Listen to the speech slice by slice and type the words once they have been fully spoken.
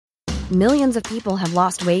Millions of people have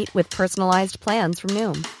lost weight with personalized plans from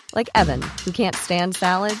Noom. Like Evan, who can't stand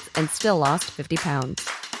salads and still lost 50 pounds.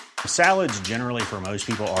 Salads generally for most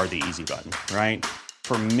people are the easy button, right?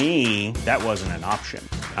 For me, that wasn't an option.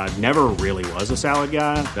 I never really was a salad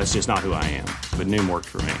guy. That's just not who I am. But Noom worked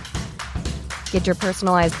for me. Get your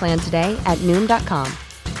personalized plan today at Noom.com.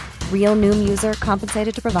 Real Noom user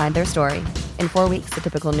compensated to provide their story. In 4 weeks, the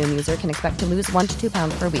typical Noom user can expect to lose 1 to 2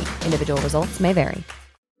 pounds per week. Individual results may vary.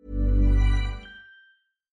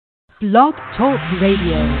 Blog Talk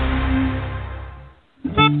Radio.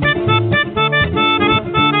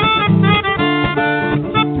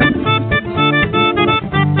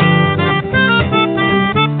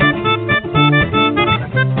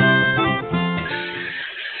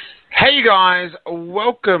 Hey guys,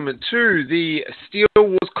 welcome to the Steele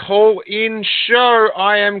Wars call-in show.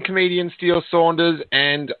 I am comedian Steele Saunders,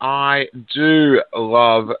 and I do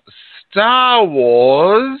love Star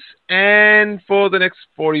Wars. And for the next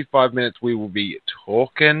 45 minutes, we will be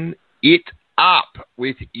talking it up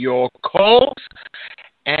with your calls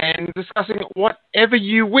and discussing whatever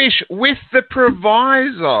you wish, with the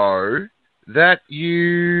proviso that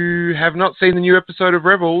you have not seen the new episode of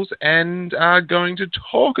Rebels and are going to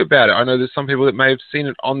talk about it. I know there's some people that may have seen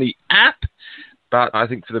it on the app, but I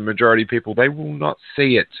think for the majority of people, they will not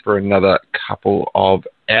see it for another couple of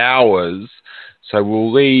hours. So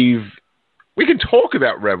we'll leave. We can talk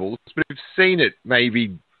about Rebels, but if you've seen it,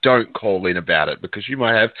 maybe don't call in about it, because you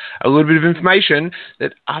might have a little bit of information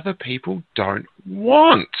that other people don't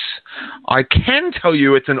want. I can tell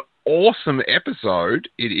you it's an awesome episode.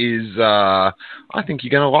 It is, I think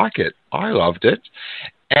you're going to like it. I loved it.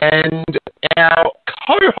 And our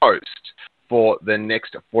co-host for the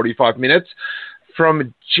next 45 minutes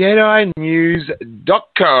from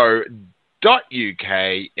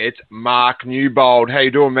JediNews.co.uk, it's Mark Newbold. How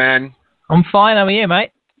you doing, man? I'm fine. How are you,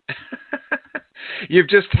 mate? You've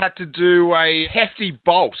just had to do a hefty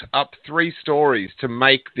bolt up 3 stories to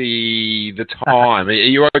make the time. Are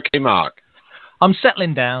you okay, Mark? I'm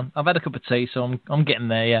settling down. I've had a cup of tea, so I'm getting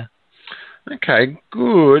there, yeah. Okay,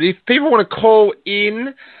 good. If people want to call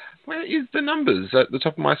in, where is the numbers at the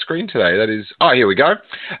top of my screen today? That is, here we go.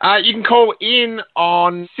 You can call in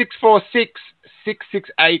on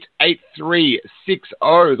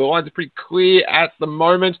 646-668-8360. The lines are pretty clear at the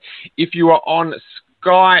moment. If you are on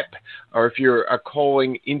Skype, or if you're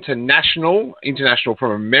calling international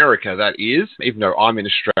from America, that is, even though I'm in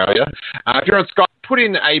Australia. If you're on Skype, put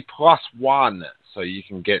in a +1 so you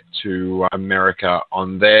can get to America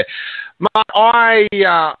on there. Mark, I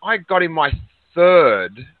got in my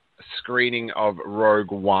 3rd screening of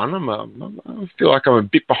Rogue One. I feel like I'm a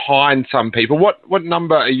bit behind some people. What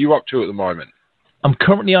number are you up to at the moment? I'm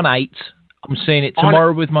currently on 8. I'm seeing it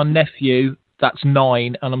tomorrow with my nephew. That's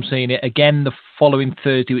 9, and I'm seeing it again the following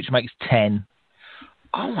Thursday, which makes 10.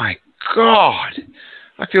 Oh my God.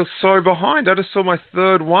 I feel so behind. I just saw my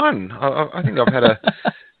 3rd one. I think I've had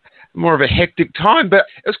more of a hectic time, but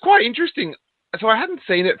it was quite interesting. So I hadn't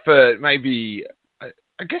seen it for maybe,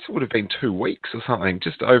 I guess it would have been 2 weeks or something,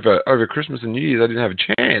 just over Christmas and New Year's. I didn't have a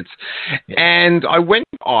chance. Yeah. And I went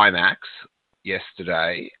to IMAX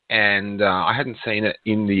yesterday, and I hadn't seen it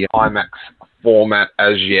in the IMAX format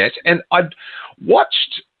as yet. And I'd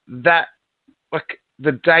watched that like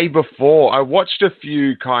the day before. I watched a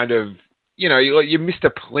few kind of, your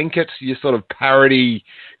Mr. Plinkett, your sort of parody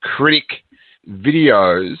critic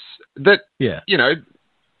videos that,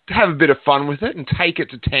 have a bit of fun with it and take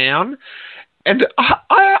it to town. And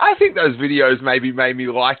I think those videos maybe made me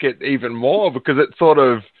like it even more, because it sort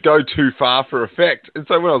of go too far for effect. And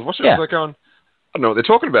so when I was watching it, I was like going, I don't know what they're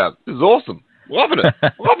talking about. This is awesome. Loving it.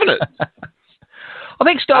 Loving it. I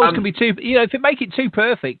think Star Wars can be too, if it make it too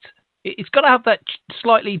perfect, it's got to have that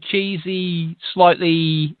slightly cheesy,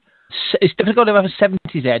 it's definitely got to have a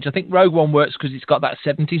 70s edge. I think Rogue One works because it's got that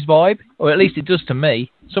 70s vibe, or at least it does to me.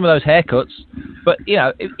 Some of those haircuts. But,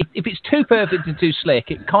 if it's too perfect and too slick,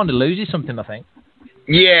 it kind of loses something, I think.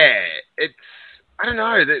 Yeah. I don't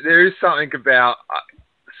know. There is something about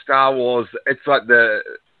Star Wars. It's like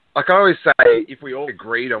like I always say, if we all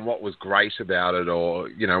agreed on what was great about it, or,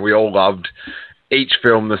 we all loved each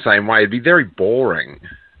film the same way, it'd be very boring.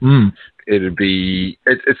 It'd be,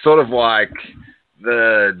 it's sort of like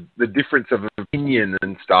the difference of opinion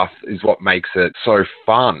and stuff is what makes it so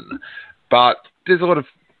fun. But there's a lot of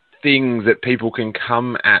things that people can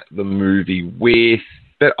come at the movie with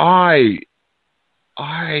that I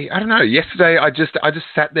don't know. Yesterday, I just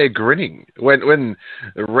sat there grinning when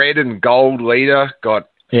the red and gold leader got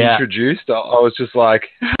introduced. I was just like,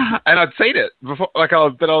 and I'd seen it before,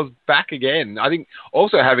 but I was back again. I think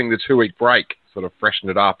also having the 2-week break sort of freshened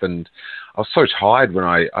it up, and was so tired when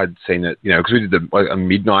I'd seen it, because we did a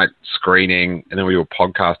midnight screening and then we do a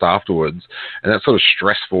podcast afterwards, and that's sort of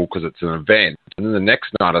stressful because it's an event. And then the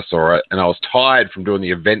next night I saw it and I was tired from doing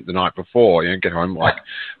the event the night before, get home like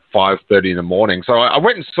 5:30 in the morning. So I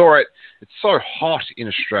went and saw it. It's so hot in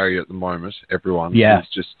Australia at the moment, everyone. Yeah.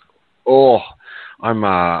 It's just, I'm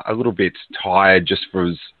a little bit tired just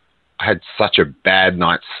because I had such a bad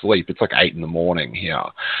night's sleep. It's like 8 in the morning here.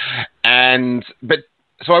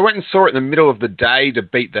 So I went and saw it in the middle of the day to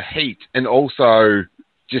beat the heat, and also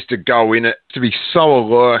just to go in it, to be so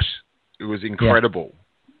alert. It was incredible,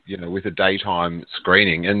 with a daytime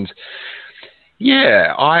screening. And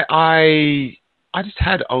yeah, I just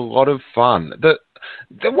had a lot of fun. The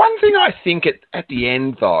one thing I think at the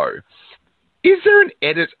end, though, is there an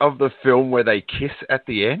edit of the film where they kiss at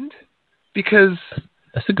the end? Because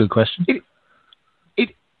that's a good question.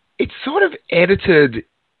 It's sort of edited.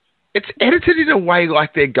 It's edited in a way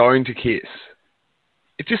like they're going to kiss.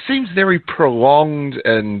 It just seems very prolonged,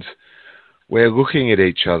 and we're looking at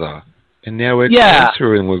each other, and now we're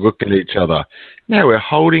closer and we're looking at each other. Now we're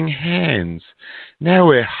holding hands. Now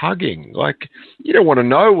we're hugging. Like, you don't want to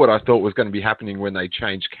know what I thought was going to be happening when they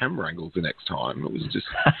changed camera angles the next time. It was just...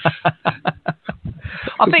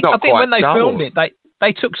 I think when they filmed it,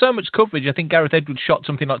 they took so much coverage. I think Gareth Edwards shot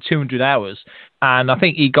something like 200 hours, and I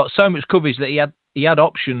think he got so much coverage that he had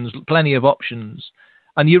options, plenty of options.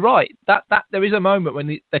 And you're right, that there is a moment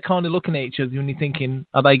when they're kind of looking at each other and you're thinking,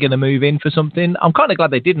 are they going to move in for something? I'm kind of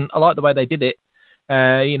glad they didn't. I like the way they did it,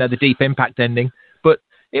 the Deep Impact ending. But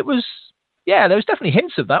it was, there was definitely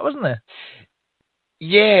hints of that, wasn't there?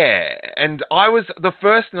 Yeah, and the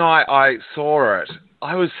first night I saw it,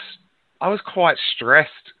 I was quite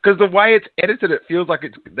stressed because the way it's edited, it feels like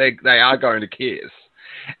they are going to kiss.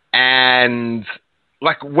 And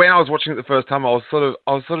like when I was watching it the first time, I was sort of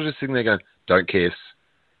just sitting there going, "Don't kiss.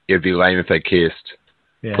 It'd be lame if they kissed.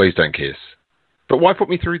 Yeah. Please don't kiss." But why put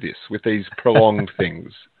me through this with these prolonged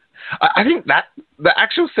things? I think that the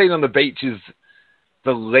actual scene on the beach is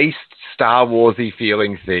the least Star Warsy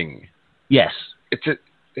feeling thing. Yes, there's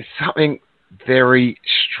something very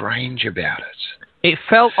strange about it. It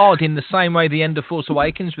felt odd in the same way the end of Force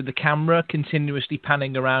Awakens, with the camera continuously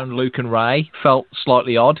panning around Luke and Rey, felt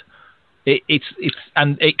slightly odd.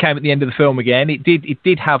 And it came at the end of the film again. It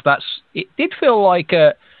did have that. It did feel like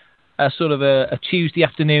a sort of a Tuesday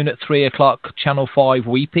afternoon at 3:00 Channel 5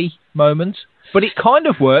 weepy moment, but it kind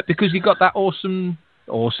of worked because you got that awesome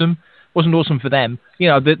wasn't awesome for them.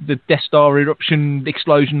 The Death Star eruption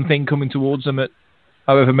explosion thing coming towards them at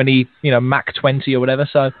however many Mach 20 or whatever.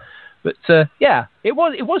 So. But it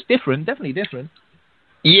was different, definitely different.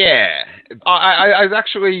 Yeah, I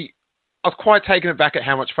was quite taken aback at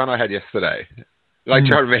how much fun I had yesterday. Like, do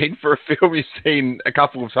you know what I mean? For a film you've seen a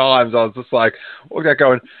couple of times, I was just like,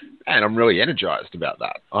 going, man, I'm really energized about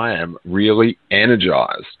that. I am really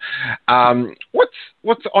energized.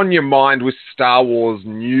 What's on your mind with Star Wars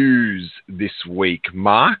news this week,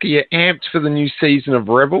 Mark? Are you amped for the new season of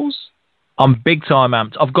Rebels? I'm big time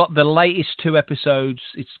amped. I've got the latest 2 episodes.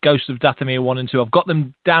 It's Ghost of Dathomir 1 and 2. I've got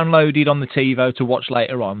them downloaded on the TiVo to watch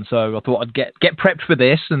later on. So I thought I'd get prepped for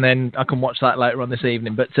this, and then I can watch that later on this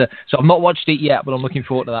evening. But so I've not watched it yet, but I'm looking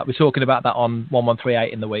forward to that. We're talking about that on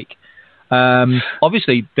 1138 in the week.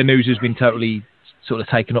 Obviously, the news has been totally sort of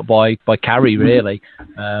taken up by Carrie, really.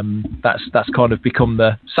 That's kind of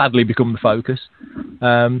sadly become the focus.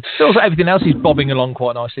 Feels like everything else is bobbing along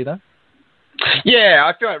quite nicely, though. Yeah,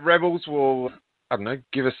 I feel like Rebels will, I don't know,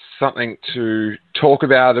 give us something to talk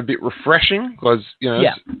about a bit refreshing because,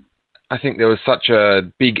 I think there was such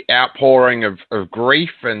a big outpouring of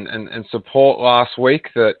grief and support last week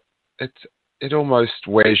that it almost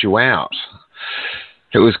wears you out.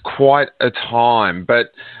 It was quite a time.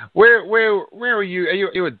 But where are you? Are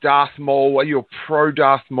you a Darth Maul? Are you a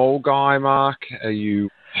pro-Darth Maul guy, Mark? Are you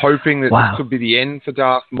hoping that this could be the end for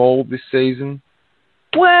Darth Maul this season?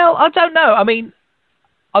 Well, I don't know. I mean,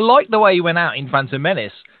 I like the way he went out in Phantom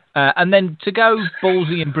Menace. And then to go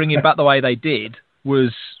ballsy and bring him back the way they did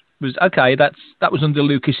was okay. That was under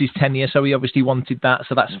Lucas's tenure, so he obviously wanted that,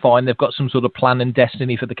 so that's fine. They've got some sort of plan and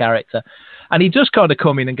destiny for the character. And he does kind of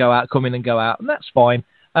come in and go out, and that's fine.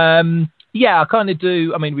 I kind of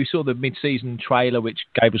do. I mean, we saw the mid-season trailer, which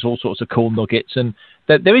gave us all sorts of cool nuggets, and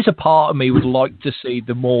there is a part of me would like to see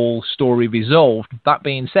the Maul story resolved. That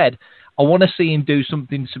being said, I want to see him do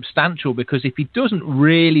something substantial, because if he doesn't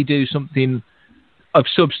really do something of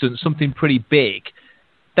substance, something pretty big,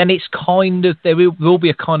 then it's kind of, there will be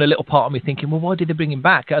a kind of little part of me thinking, well, why did they bring him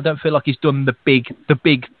back? I don't feel like he's done the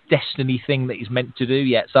big destiny thing that he's meant to do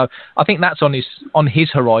yet. So I think that's on his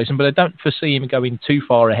horizon, but I don't foresee him going too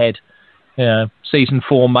far ahead Season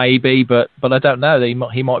 4 maybe, but I don't know.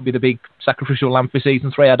 He might be the big sacrificial lamb for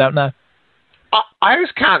season 3. I don't know. I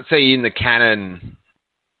just can't see in the canon.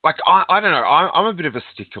 Like I don't know. I'm a bit of a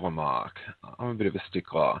stickler, Mark. I'm a bit of a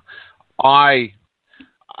stickler. I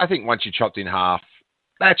think once you're chopped in half,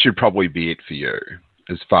 that should probably be it for you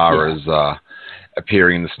as far as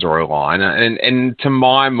appearing in the storyline. And to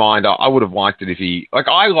my mind, I would have liked it if he... Like,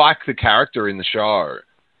 I like the character in the show,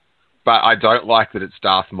 but I don't like that it's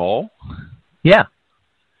Darth Maul. Yeah.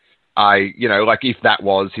 Like if that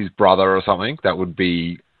was his brother or something, that would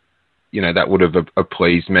be... that would have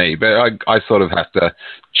pleased me. But I sort of have to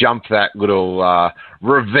jump that little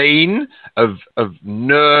ravine of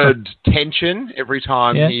nerd tension every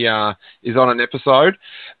time he is on an episode.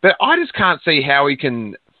 But I just can't see how he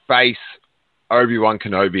can face Obi-Wan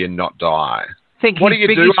Kenobi and not die. What do you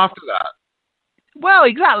do after that? Well,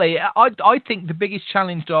 exactly. I think the biggest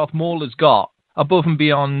challenge Darth Maul has got, above and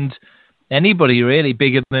beyond anybody really,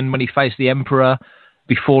 bigger than when he faced the Emperor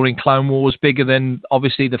before in Clone Wars, bigger than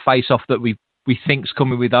obviously the face-off that we think's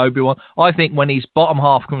coming with Obi-Wan. I think when his bottom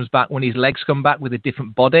half comes back, when his legs come back with a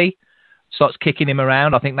different body, starts kicking him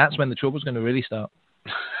around, I think that's when the trouble's going to really start.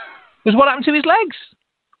 Because what happened to his legs?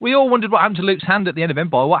 We all wondered what happened to Luke's hand at the end of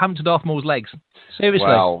Empire. What happened to Darth Maul's legs? Seriously.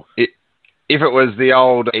 Well, if it was the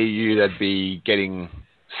old EU, they'd be getting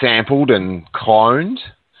sampled and cloned,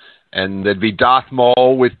 and there'd be Darth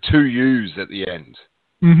Maul with 2 U's at the end.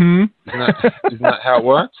 Mm-hmm. Isn't that how it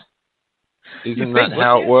worked? Isn't that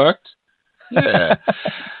how it worked? Yeah.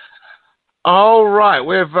 All right.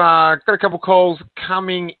 We've got a couple calls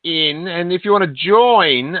coming in, and if you want to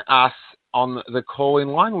join us on the call-in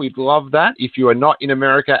line, we'd love that. If you are not in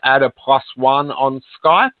America, add a +1 on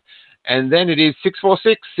Skype, and then it is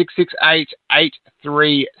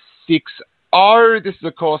 646-668-8360. This is,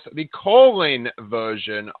 of course, the call-in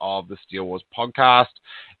version of the Steele Wars podcast.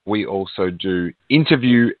 We also do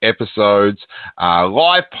interview episodes,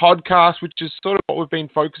 live podcasts, which is sort of what we've been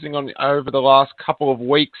focusing on over the last couple of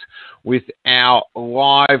weeks with our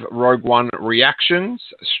live Rogue One reactions.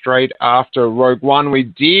 Straight after Rogue One, we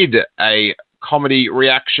did a comedy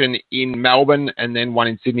reaction in Melbourne, and then one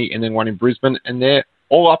in Sydney, and then one in Brisbane, and they're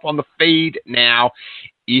all up on the feed now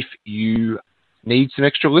if you need some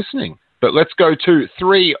extra listening. But let's go to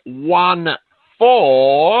 314.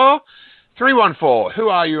 314, who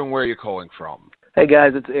are you and where are you calling from? Hey,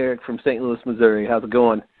 guys, it's Eric from St. Louis, Missouri. How's it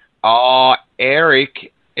going? Eric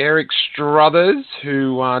Struthers,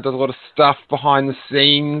 who does a lot of stuff behind the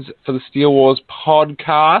scenes for the Steele Wars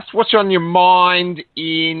podcast. What's on your mind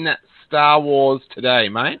in Star Wars today,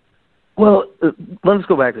 mate? Well, let's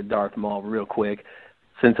go back to Darth Maul real quick,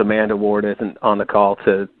 since Amanda Ward isn't on the call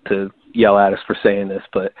to yell at us for saying this,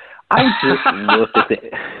 but I just looked at the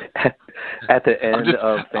end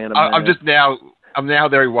of Phantom Menace. I'm now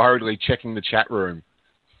very worriedly checking the chat room.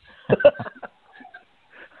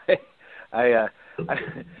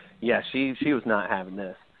 She was not having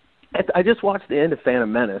this. I just watched the end of Phantom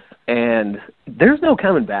Menace, and there's no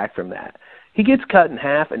coming back from that. He gets cut in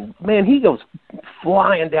half, and man, he goes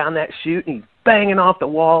flying down that chute, and he's banging off the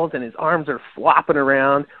walls, and his arms are flopping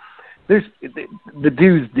around. The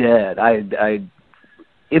dude's dead.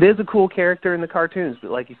 It is a cool character in the cartoons, but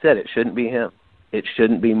like you said, it shouldn't be him. It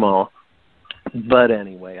shouldn't be Maul. But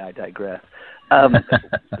anyway, I digress.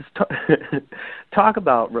 Talk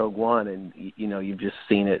about Rogue One, and you've just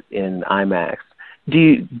seen it in IMAX.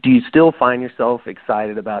 Do you still find yourself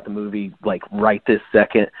excited about the movie, like right this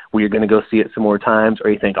second, where you're going to go see it some more times,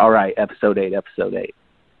 or you think, all right, episode 8?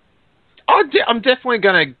 I'm definitely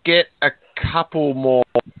going to get a couple more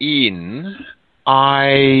in.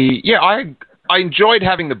 I enjoyed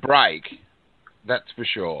having the break, that's for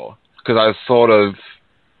sure, because I was sort of,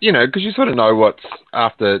 because you sort of know what's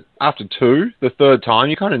after 2, the third time,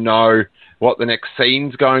 you kind of know what the next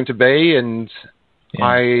scene's going to be, and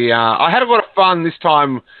I had a lot of fun this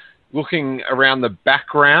time looking around the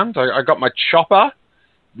background. I got my chopper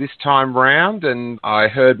this time round, and I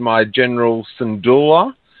heard my General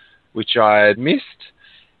Syndulla, which I had missed,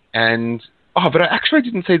 but I actually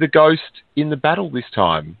didn't see the ghost in the battle this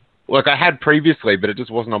time. Like I had previously, but it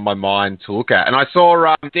just wasn't on my mind to look at. And I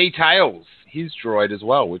saw Details, his droid as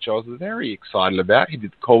well, which I was very excited about. He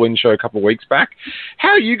did the call-in show a couple of weeks back.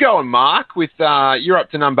 How are you going, Mark? With you're up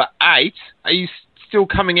to number 8. Are you still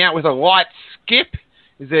coming out with a light skip?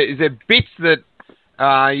 Is there bits that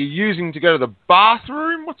you're using to go to the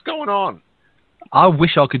bathroom? What's going on? I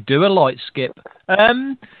wish I could do a light skip.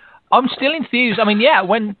 I'm still enthused. I mean, yeah,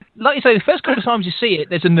 when, like you say, the first couple of times you see it,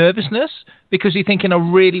 there's a nervousness because you're thinking, I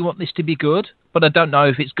really want this to be good, but I don't know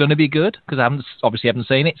if it's going to be good because I obviously haven't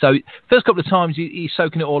seen it. So first couple of times you're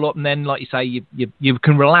soaking it all up, and then, like you say, you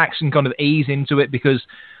can relax and kind of ease into it because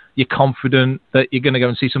you're confident that you're going to go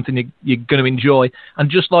and see something you're going to enjoy. And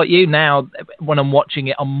just like you now, when I'm watching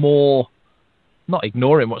it, I'm more not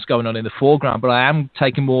ignoring what's going on in the foreground, but I am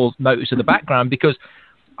taking more notice of the background because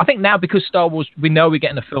I think now, because Star Wars, we know we're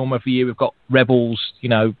getting a film every year. We've got Rebels,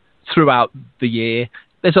 throughout the year.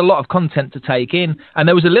 There's a lot of content to take in. And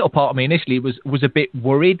there was a little part of me initially was a bit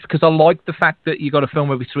worried because I liked the fact that you got a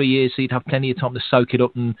film every 3 years, so you'd have plenty of time to soak it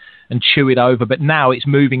up and chew it over. But now it's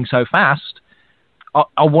moving so fast,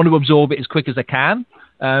 I want to absorb it as quick as I can,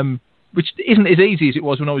 which isn't as easy as it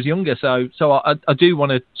was when I was younger. So I do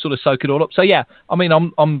want to sort of soak it all up. So yeah, I mean,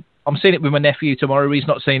 I'm seeing it with my nephew tomorrow. He's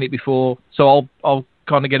not seen it before, so I'll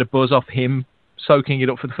kind of get a buzz off him soaking it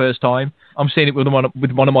up for the first time. I'm seeing it with one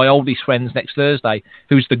of my oldest friends next Thursday,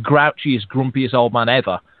 who's the grouchiest, grumpiest old man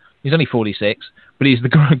ever. He's only 46, but he's the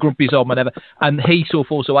grumpiest old man ever. And he saw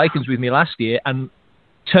Force Awakens with me last year and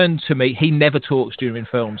turned to me. He never talks during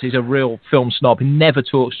films. He's a real film snob. He never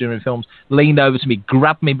talks during films. Leaned over to me,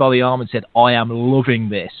 grabbed me by the arm and said, "I am loving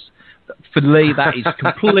this." For Lee, that is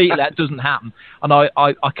completely, that doesn't happen. And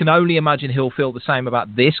I can only imagine he'll feel the same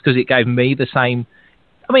about this because it gave me the same.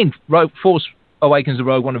 I mean, Force Awakens and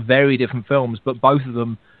Rogue One are very different films, but both of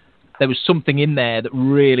them, there was something in there that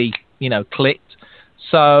really, clicked.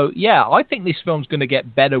 So, yeah, I think this film's going to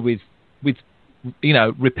get better with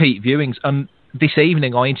repeat viewings. And this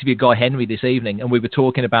evening, I interviewed Guy Henry this evening, and we were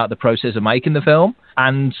talking about the process of making the film.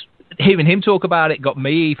 And hearing him talk about it got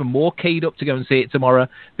me even more keyed up to go and see it tomorrow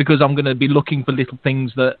because I'm going to be looking for little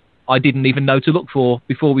things that I didn't even know to look for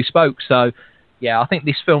before we spoke. So, yeah, I think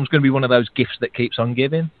this film's going to be one of those gifts that keeps on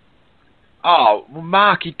giving. Oh, well,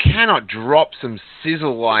 Mark, you cannot drop some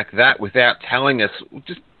sizzle like that without telling us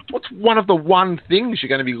just what's one of the one things you're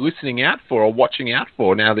going to be listening out for or watching out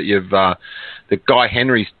for now that you've that Guy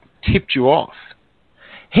Henry's tipped you off.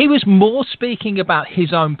 He was more speaking about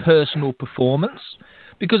his own personal performance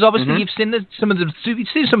because obviously you've seen some of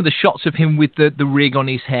the shots of him with the rig on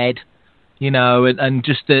his head, and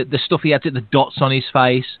just the stuff he had, the dots on his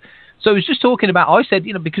face. So he was just talking about, I said,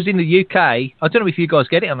 because in the UK, I don't know if you guys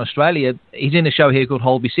get it in Australia, he's in a show here called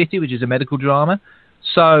Holby City, which is a medical drama.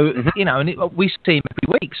 So, we see him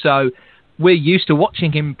every week. So we're used to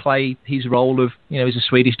watching him play his role of, he's a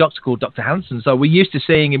Swedish doctor called Dr. Hansen. So we're used to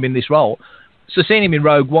seeing him in this role. So seeing him in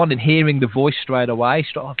Rogue One and hearing the voice straight away,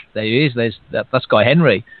 there he is, that's Guy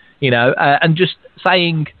Henry, and just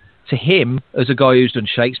saying to him, as a guy who's done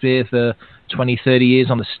Shakespeare for 20, 30 years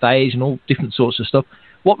on the stage and all different sorts of stuff,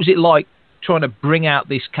 what was it like trying to bring out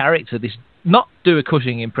this character, not do a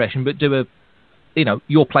Cushing impression, but do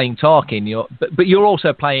you're playing Tarkin, but you're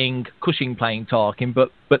also playing Cushing playing Tarkin,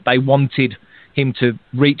 but they wanted him to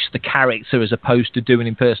reach the character as opposed to do an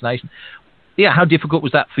impersonation. Yeah, how difficult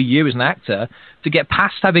was that for you as an actor to get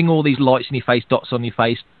past having all these lights in your face, dots on your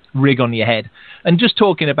face, rig on your head, and just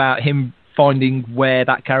talking about him finding where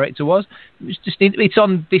that character was? It's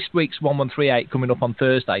on this week's 1138 coming up on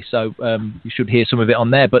Thursday, so you should hear some of it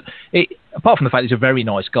on there. But apart from the fact he's a very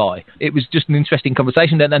nice guy, it was just an interesting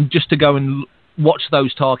conversation. And just to go and watch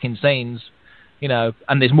those Tarkin scenes,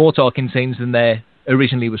 and there's more Tarkin scenes than there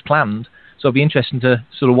originally was planned. So it'll be interesting to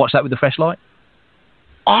sort of watch that with a fresh light.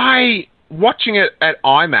 Watching it at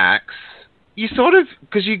IMAX, you sort of,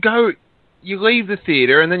 because you leave the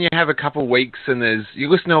theatre and then you have a couple of weeks and you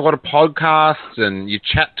listen to a lot of podcasts and you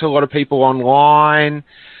chat to a lot of people online.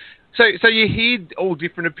 So you hear all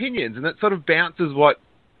different opinions and it sort of bounces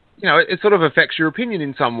it sort of affects your opinion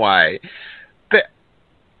in some way. But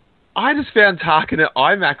I just found Tarkin at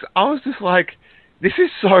IMAX, I was just like, this is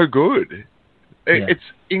so good. It's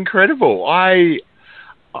incredible. I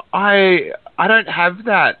don't have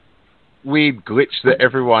that weird glitch that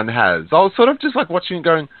everyone has. I was sort of just like watching it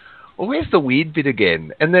going, well, where's the weird bit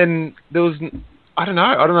again? And then there was, I don't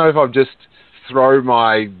know if I've just throw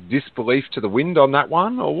my disbelief to the wind on that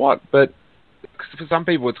one or what, but for some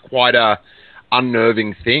people it's quite a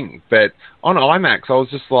unnerving thing. But on IMAX, I was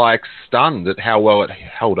just like stunned at how well it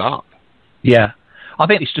held up. Yeah, I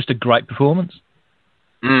think it's just a great performance.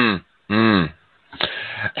 How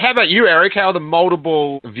about you, Eric? How are the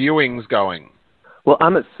multiple viewings going? Well,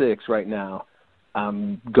 I'm at 6 right now.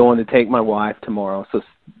 I'm going to take my wife tomorrow, so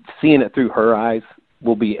seeing it through her eyes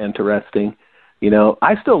will be interesting.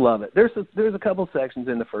 I still love it. There's a couple sections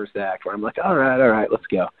in the first act where I'm like, all right, let's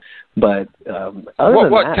go. But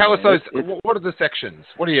tell us those. What are the sections?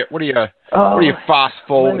 What are you fast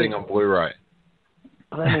forwarding on Blu-ray?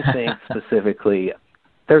 Let me think specifically.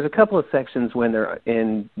 there's a couple of sections when they're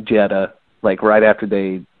in Jeddah, like right after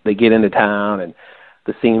they get into town, and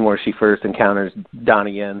the scene where she first encounters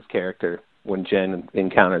Donnie Yen's character when Jen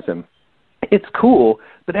encounters him. It's cool,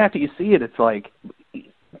 but after you see it, it's like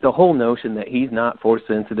the whole notion that he's not force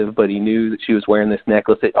sensitive, but he knew that she was wearing this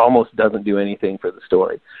necklace, it almost doesn't do anything for the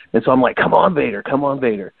story. And so I'm like, come on, Vader, come on,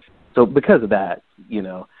 Vader. So because of that, you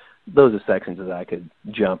know, those are sections that I could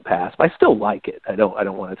jump past. But I still like it. I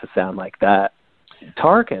don't want it to sound like that.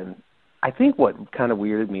 Tarkin, I think what kind of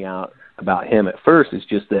weirded me out about him at first is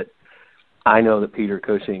just that I know that Peter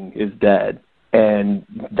Cushing is dead, and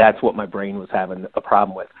that's what my brain was having a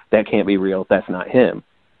problem with. That can't be real. That's not him.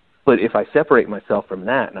 But if I separate myself from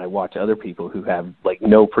that and I watch other people who have like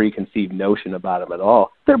no preconceived notion about him at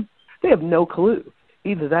all, they have no clue.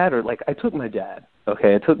 Either that or like I took my dad.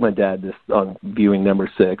 Okay, I took my dad this on viewing number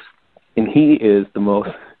 6, and he is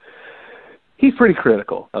he's pretty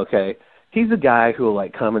critical. Okay, he's a guy who will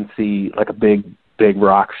like come and see like a big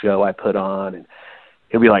rock show I put on, and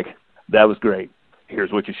he'll be like, "That was great.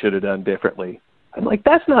 Here's what you should have done differently." I'm like,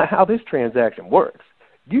 that's not how this transaction works.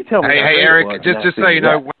 You tell me. Hey, Eric, just so you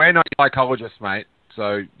know, we're not psychologists, mate.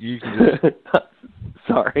 So you can just.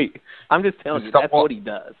 Sorry, I'm just telling you that's what he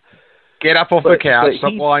does. Get up off the couch.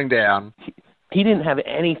 Stop lying down. He didn't have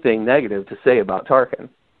anything negative to say about Tarkin.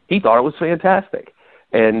 He thought it was fantastic.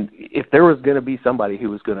 And if there was going to be somebody who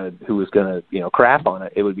was going to crap on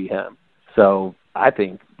it, it would be him. So I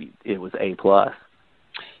think it was A+.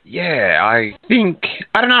 Yeah, I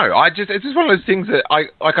don't know. It's just one of those things that I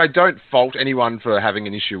don't fault anyone for having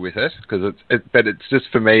an issue with it, because but it's just,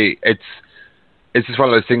 for me, it's just one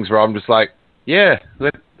of those things where I'm just like, yeah,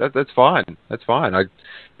 that's fine. But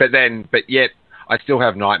yet I still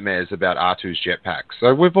have nightmares about R2's jetpack.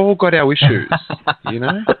 So we've all got our issues, you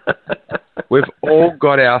know? We've all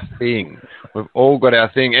got our thing.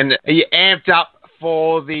 And are you amped up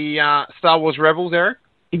for the Star Wars Rebels, Eric?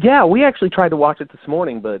 Yeah, we actually tried to watch it this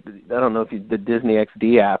morning, but I don't know if the Disney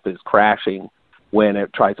XD app is crashing when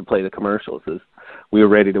it tries to play the commercials. We were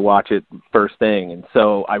ready to watch it first thing, and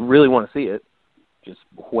so I really want to see it. Just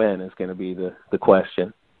when is going to be the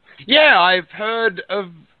question. Yeah, I've heard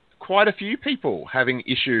of quite a few people having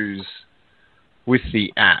issues with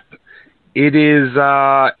the app. It is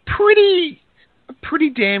a pretty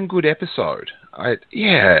damn good episode. I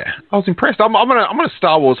was impressed. I'm on a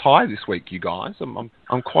Star Wars high this week, you guys.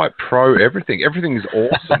 I'm quite pro everything. Everything is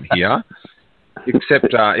awesome here,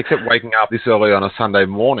 except waking up this early on a Sunday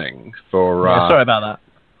morning for. Sorry about that.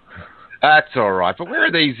 That's all right. But where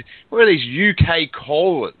are these UK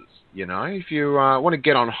callers? You know, if you want to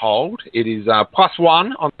get on hold, it is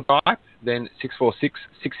 +1 on Skype, then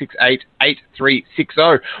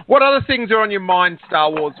 646-668-8360. What other things are on your mind, Star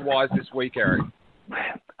Wars wise, this week, Eric?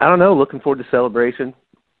 I don't know. Looking forward to Celebration.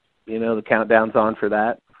 You know, the countdown's on for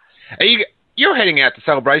that. You're heading out to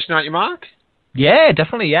Celebration, aren't you, Mark? Yeah,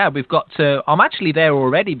 definitely, yeah. We've got I'm actually there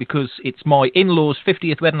already because it's my in-laws'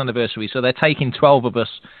 50th wedding anniversary, so they're taking 12 of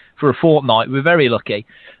us for a fortnight. We're very lucky.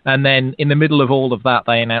 And then in the middle of all of that,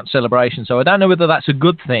 they announced Celebration. So I don't know whether that's a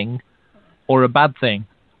good thing or a bad thing.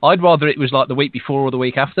 I'd rather it was like the week before or the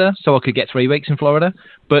week after, so I could get 3 weeks in Florida.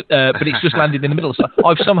 But it's just landed in the middle. So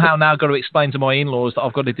I've somehow now got to explain to my in-laws that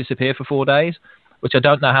I've got to disappear for 4 days, which I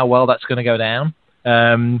don't know how well that's going to go down.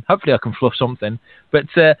 Hopefully I can fluff something. But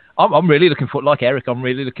I'm really looking forward, like Eric, I'm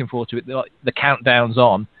really looking forward to it. The countdown's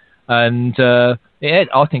on. And I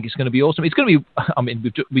think it's going to be awesome. It's going to be, I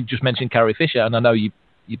mean, we just mentioned Carrie Fisher, and I know you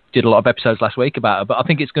did a lot of episodes last week about her, but I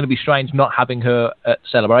think it's going to be strange not having her at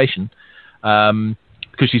Celebration.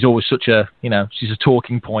 Because she's always such a, she's a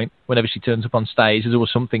talking point whenever she turns up on stage. There's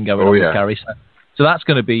always something going on with Carrie. So that's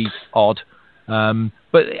going to be odd.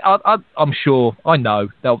 But I'm sure, I know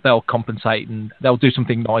they'll compensate and they'll do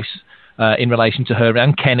something nice in relation to her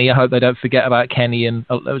and Kenny. I hope they don't forget about Kenny. And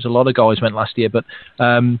there was a lot of guys went last year, but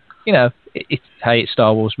it's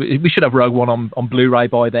Star Wars. We should have Rogue One on Blu-ray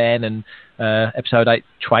by then, and Episode 8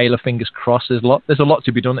 trailer. Fingers crossed. There's a lot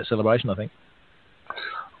to be done at Celebration, I think.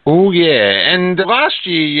 Oh, yeah. And last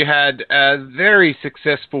year you had a very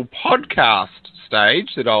successful podcast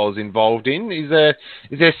stage that I was involved in. Is there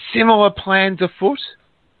similar plans afoot?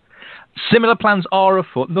 Similar plans are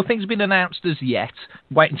afoot. Nothing's been announced as yet.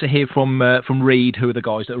 Waiting to hear from Reed, who are the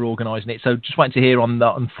guys that are organising it. So just waiting to hear on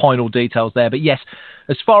final details there. But yes,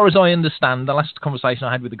 as far as I understand, the last conversation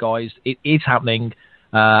I had with the guys, it is happening.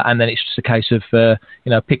 And then it's just a case of,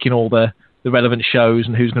 picking all the relevant shows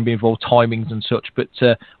and who's going to be involved, timings and such. But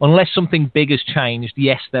unless something big has changed,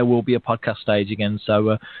 yes, there will be a podcast stage again.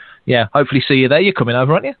 So, hopefully see you there. You're coming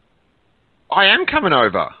over, aren't you? I am coming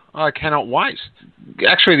over. I cannot wait.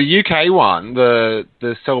 Actually, the UK one, the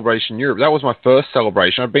Celebration Europe, that was my first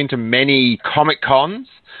celebration. I've been to many Comic Cons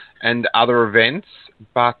and other events,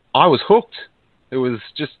 but I was hooked. It was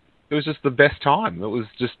just the best time. It was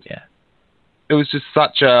just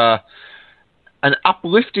such an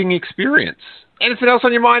uplifting experience. Anything else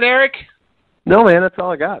on your mind, Eric? No, man, that's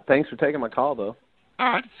all I got. Thanks for taking my call, though.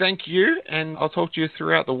 All right, thank you, and I'll talk to you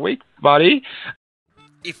throughout the week, buddy.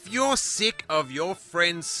 If you're sick of your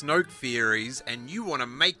friend's Snoke theories and you want to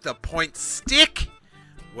make the point stick,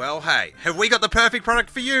 well, hey, have we got the perfect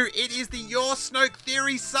product for you? It is the Your Snoke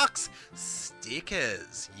Theory Sucks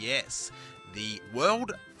stickers. Yes, the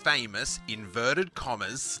world-famous inverted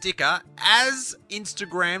commas sticker as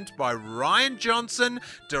Instagrammed by Rian Johnson,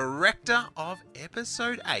 director of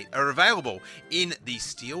Episode 8, are available in the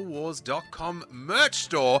SteelWars.com merch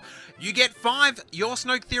store. You get 5 Your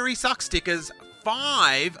Snoke Theory Sucks stickers,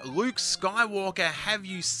 5 Luke Skywalker Have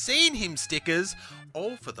You Seen Him stickers,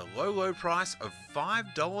 all for the low price of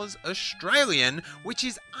 $5 Australian, which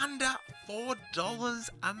is under $4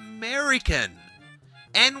 American.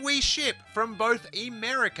 And we ship from both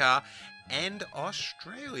America and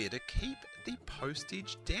Australia to keep the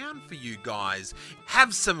postage down for you guys.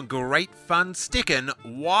 Have some great fun sticking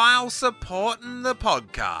while supporting the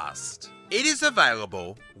podcast. It is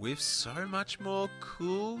available with so much more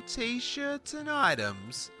cool t-shirts and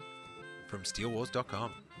items from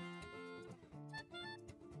SteelWars.com.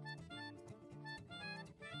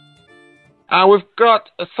 We've got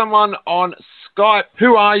someone on Skype.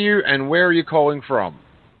 Who are you and where are you calling from?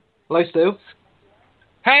 Hello, Steel.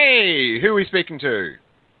 Hey, who are we speaking to?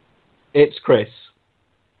 It's Chris.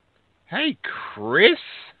 Hey, Chris.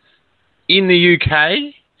 In the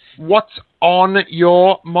UK, what's on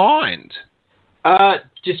your mind?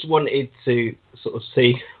 Just wanted to sort of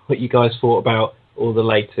see what you guys thought about all the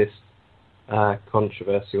latest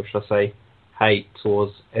controversy, or should I say hate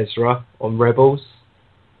towards Ezra on Rebels.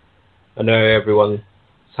 I know everyone's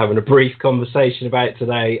having a brief conversation about it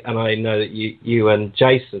today, and I know that you and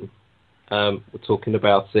Jason were talking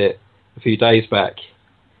about it a few days back,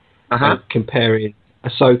 comparing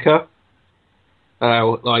Ahsoka.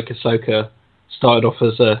 Like Ahsoka started off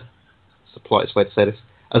as the politest way to say this,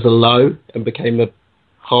 as a low and became a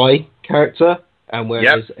high character, and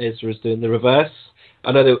whereas Ezra's doing the reverse.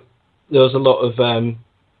 I know that there was a lot of I'm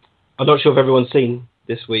not sure if everyone's seen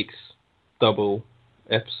this week's double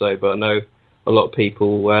episode, but I know a lot of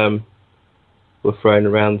people were throwing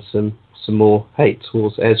around some more hate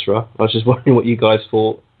towards Ezra. I was just wondering what you guys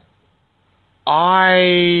thought.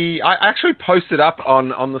 I actually posted up on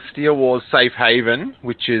the Steel Wars Safe Haven,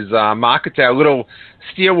 which is Mark. It's our little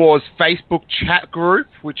Steel Wars Facebook chat group,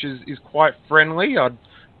 which is quite friendly. I'd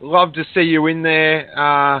love to see you in there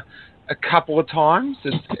a couple of times.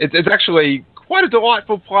 It's actually quite a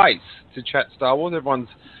delightful place to chat Star Wars. Everyone's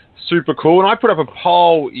super cool. And I put up a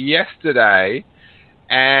poll yesterday,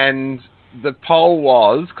 and the poll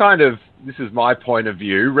was kind of, this is my point of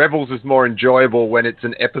view, Rebels is more enjoyable when it's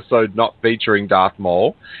an episode not featuring Darth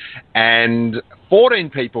Maul. And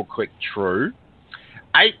 14 people clicked true,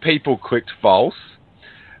 8 people clicked false,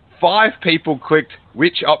 5 people clicked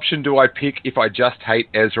which option do I pick if I just hate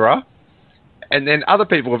Ezra. And then other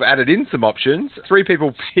people have added in some options. 3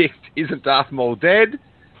 people picked isn't Darth Maul dead?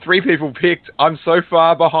 3 people picked I'm so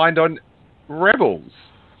far behind on Rebels.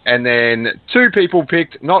 And then 2 people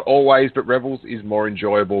picked not always, but Rebels is more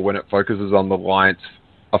enjoyable when it focuses on the alliance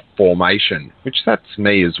of formation, which that's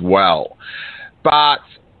me as well. But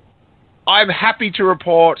I'm happy to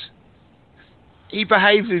report he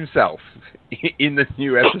behaves himself in the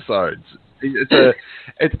new episodes. It's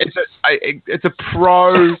a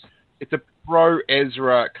pro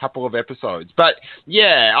Ezra couple of episodes. But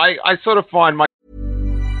yeah, I sort of find my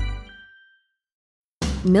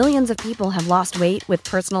Millions of people have lost weight with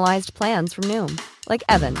personalized plans from Noom. Like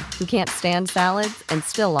Evan, who can't stand salads and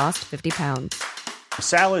still lost 50 pounds.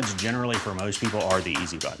 Salads generally for most people are the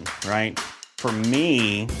easy button, right? For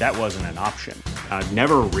me, that wasn't an option. I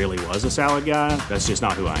never really was a salad guy. That's just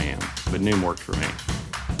not who I am. But Noom worked for me.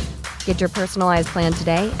 Get your personalized plan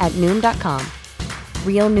today at Noom.com.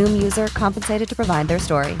 Real Noom user compensated to provide their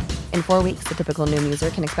story. In 4 weeks, the typical Noom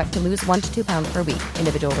user can expect to lose 1 to 2 pounds per week.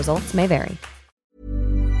 Individual results may vary.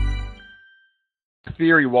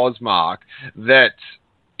 Theory was, Mark, that,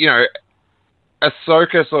 you know,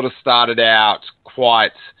 Ahsoka sort of started out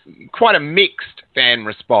quite a mixed fan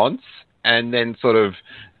response and then sort of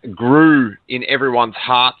grew in everyone's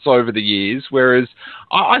hearts over the years, whereas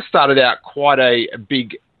I started out quite a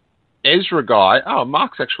big Ezra guy. Oh,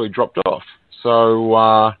 Mark's actually dropped off.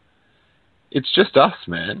 So it's just us,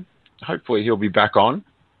 man. Hopefully he'll be back on.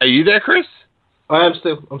 Are you there, Chris? I'm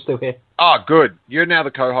still here. Oh, good. You're now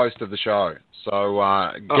the co-host of the show,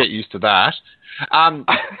 so get used to that.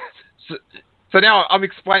 So now I'm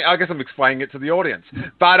explaining. I guess I'm explaining it to the audience.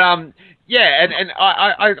 But yeah, and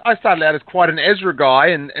I started out as quite an Ezra guy,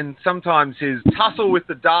 and sometimes his tussle with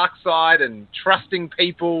the dark side and trusting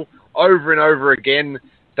people over and over again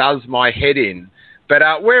does my head in.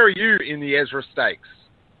 But where are you in the Ezra stakes?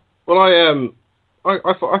 Well,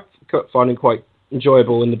 I found him quite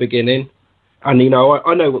enjoyable in the beginning. And, you know,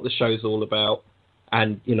 I know what the show's all about.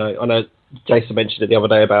 And, you know, I know Jason mentioned it the other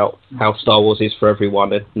day about how Star Wars is for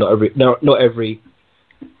everyone. And not every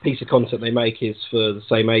piece of content they make is for the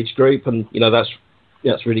same age group. And, you know, that's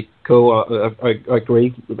really cool. I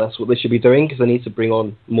agree that that's what they should be doing, because they need to bring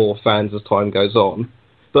on more fans as time goes on.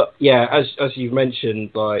 But, yeah, as you've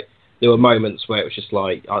mentioned, like, there were moments where it was just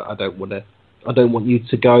like, I don't want you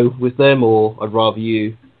to go with them, or I'd rather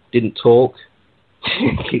you didn't talk.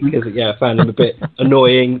 Because, yeah, I found him a bit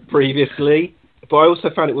annoying previously. But I also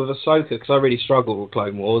found it with Ahsoka, because I really struggled with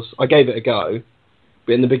Clone Wars. I gave it a go,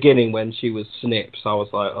 but in the beginning when she was Snips, I was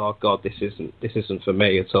like, oh god, this isn't for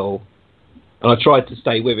me at all. And I tried to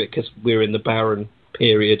stay with it because we're in the barren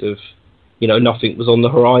period of, you know, nothing was on the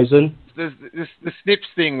horizon. The Snips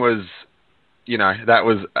thing was, you know, it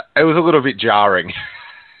was a little bit jarring,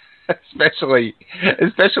 especially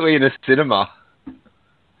in a cinema.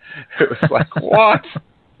 It was like, what?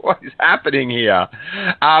 What is happening here?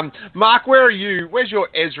 Mark, where are you? Where's your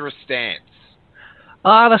Ezra stance?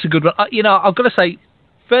 That's a good one. You know, I've got to say,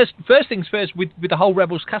 first things first, with the whole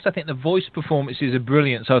Rebels cast, I think the voice performances are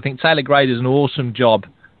brilliant. So I think Taylor Gray does an awesome job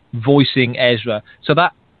voicing Ezra. So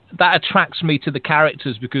that attracts me to the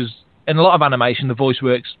characters, because in a lot of animation, the voice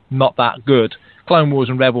work's not that good. Clone Wars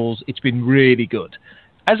and Rebels, it's been really good.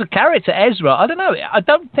 As a character, Ezra, I don't know. I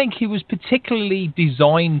don't think he was particularly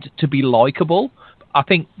designed to be likable. I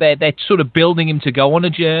think they're sort of building him to go on a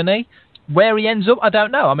journey. Where he ends up, I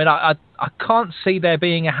don't know. I mean, I can't see there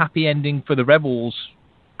being a happy ending for the Rebels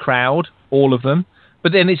crowd, all of them.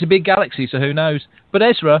 But then it's a big galaxy, so who knows? But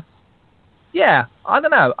Ezra, yeah, I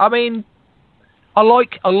don't know. I mean, I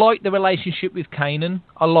like the relationship with Kanan.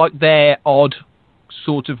 I like their odd,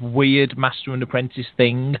 sort of weird master and apprentice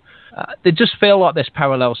thing. They just feel like there's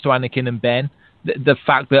parallels to Anakin and Ben. The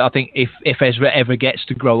fact that I think if Ezra ever gets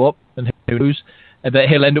to grow up, and who knows, that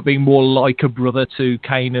he'll end up being more like a brother to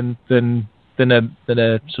Kanan than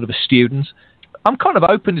a sort of a student. I'm kind of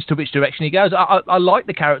open as to which direction he goes. I like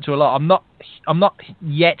the character a lot. I'm not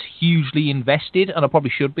yet hugely invested, and I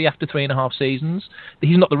probably should be after 3.5 seasons.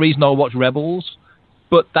 He's not the reason I watch Rebels.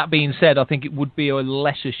 But that being said, I think it would be a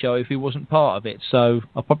lesser show if he wasn't part of it. So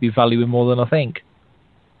I'll probably value him more than I think.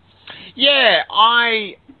 Yeah,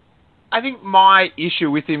 I think my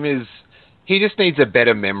issue with him is he just needs a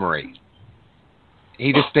better memory.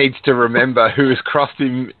 He just needs to remember who has crossed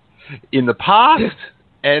him in the past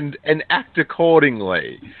and act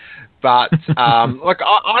accordingly. But like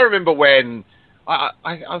I remember when I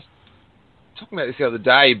was talking about this the other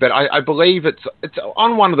day, but I believe it's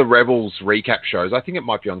on one of the Rebels recap shows. I think it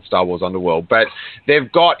might be on Star Wars Underworld, but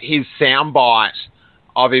they've got his soundbite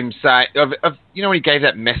of him saying, you know, when he gave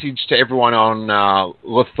that message to everyone on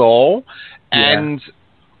Lothal, and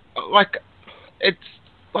like it's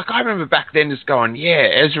like I remember back then just going, yeah,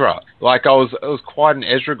 Ezra. Like I was quite an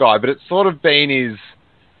Ezra guy, but it's sort of been his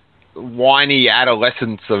whiny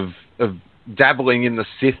adolescence of dabbling in the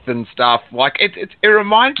Sith and stuff. Like it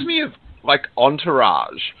reminds me of like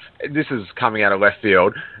Entourage. This is coming out of left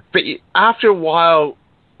field, but after a while,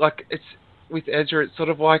 like it's with Ezra, it's sort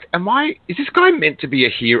of like, is this guy meant to be a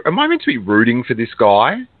hero? Am I meant to be rooting for this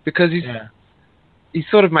guy? Because he's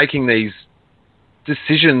sort of making these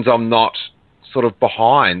decisions I'm not sort of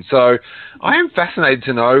behind. So I am fascinated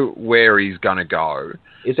to know where he's going to go.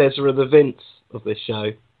 Is Ezra the Vince of this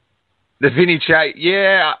show? The Vinny Chase,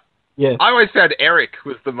 yeah. I always found Eric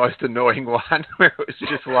was the most annoying one, where it was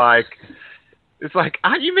just like, it's like,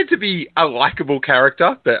 aren't you meant to be a likable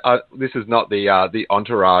character? But this is not the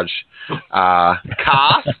Entourage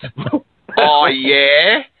cast. Oh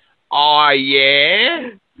yeah.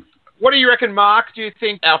 What do you reckon, Mark? Do you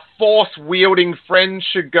think our force-wielding friends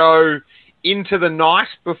should go into the night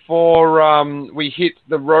before we hit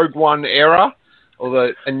the Rogue One era,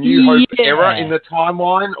 or A New Hope era in the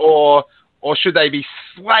timeline, or should they be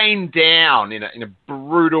slain down in a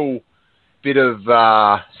brutal bit of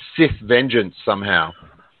Sith vengeance somehow?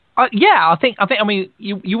 I think. I mean,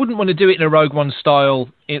 you wouldn't want to do it in a Rogue One style,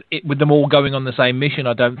 with them all going on the same mission.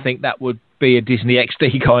 I don't think that would be a Disney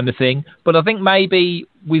XD kind of thing. But I think maybe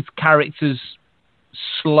with characters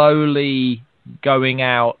slowly going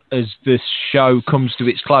out as the show comes to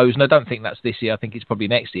its close, and I don't think that's this year, I think it's probably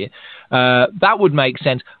next year, that would make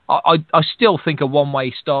sense. I still think a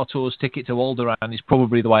one-way Star Tours ticket to Alderaan is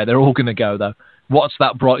probably the way they're all going to go, though. What's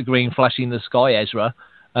that bright green flash in the sky, Ezra?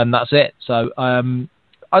 And that's it. So, I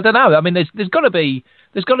don't know. I mean, there's got to be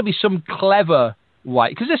some clever way,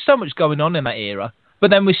 because there's so much going on in that era. But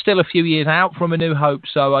then we're still a few years out from A New Hope,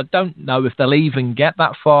 so I don't know if they'll even get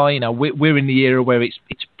that far. You know, we're in the era where it's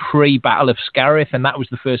pre-Battle of Scarif, and that was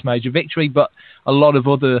the first major victory. But a lot of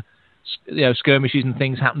other, skirmishes and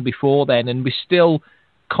things happened before then, and we're still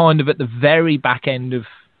kind of at the very back end of,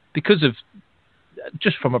 because of,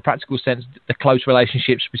 just from a practical sense, the close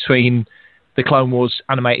relationships between the Clone Wars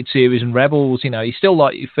animated series and Rebels. You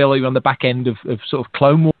feel you're on the back end of sort of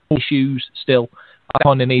Clone Wars issues still. That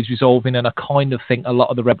kind of needs resolving, and I kind of think a lot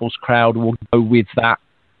of the Rebels crowd will go with that,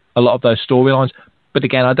 a lot of those storylines. But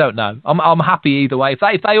again, I don't know. I'm happy either way.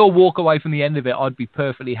 If they all walk away from the end of it, I'd be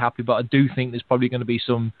perfectly happy. But I do think there's probably going to be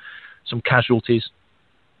some casualties.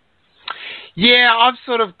 Yeah, I've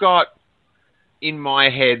sort of got in my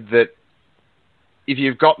head that if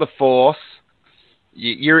you've got the Force,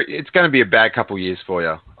 it's going to be a bad couple of years for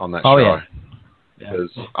you on that show. Yeah.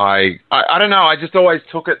 Because I don't know. I just always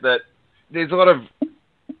took it that there's a lot of,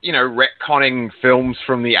 retconning films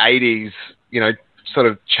from the 80s, sort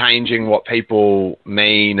of changing what people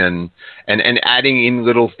mean and adding in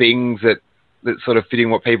little things that sort of fitting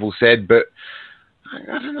what people said. But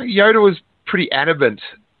I don't know, Yoda was pretty adamant.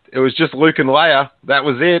 It was just Luke and Leia. That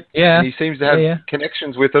was it. Yeah. And he seems to have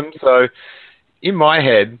connections with them. So in my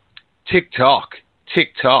head, tick-tock.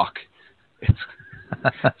 It's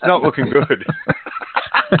not looking good.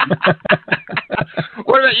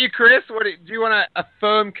 What about you, Chris? Do you want a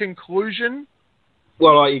firm conclusion?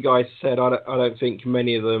 Well, like you guys said, I don't think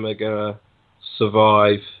many of them are going to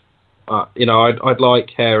survive. I'd like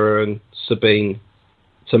Hera and Sabine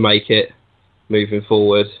to make it moving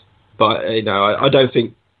forward, but I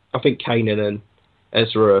think Kanan and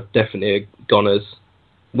Ezra are definitely goners.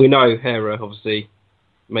 We know Hera obviously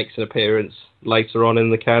makes an appearance later on in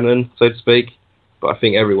the canon, so to speak, but I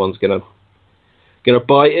think everyone's gonna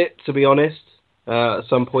bite it, to be honest. At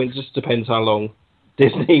some point, it just depends how long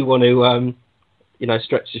Disney want to,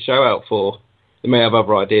 stretch the show out for. They may have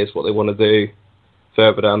other ideas what they want to do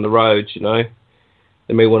further down the road.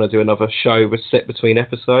 They may want to do another show set between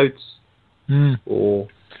episodes, or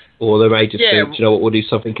they may just think, we'll do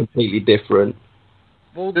something completely different.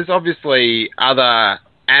 Well, there's obviously other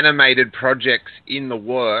animated projects in the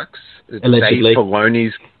works. Allegedly. Dave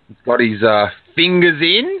Filoni's got his fingers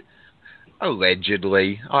in.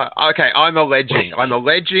 Allegedly. I'm alleging. I'm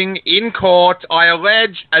alleging in court. I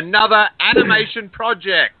allege another animation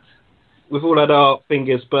project. We've all had our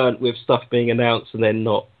fingers burnt with stuff being announced and then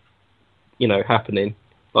not, happening.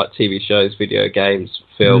 Like TV shows, video games,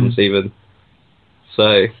 films even.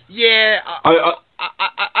 So... Yeah, I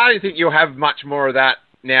don't think you'll have much more of that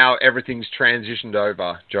now everything's transitioned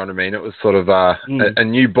over. Do you know what I mean? It was sort of a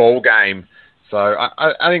new ball game. So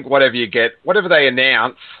I think whatever you get, whatever they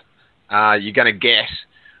announce... you're going to get,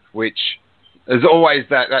 which is always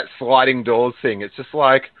that sliding doors thing. It's just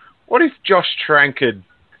like, what if Josh Trank had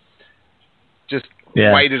just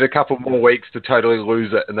waited a couple more weeks to totally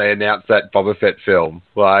lose it and they announced that Boba Fett film?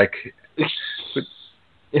 Like,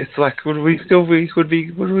 it's like, would we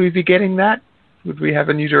be getting that? Would we have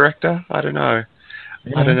a new director? I don't know.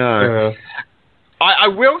 I don't know. I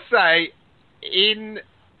will say, in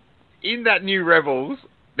that new Rebels,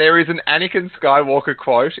 there is an Anakin Skywalker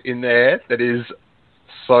quote in there that is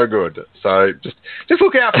so good. So just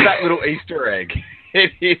look out for that little Easter egg.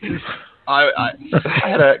 It is. I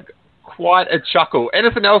had quite a chuckle.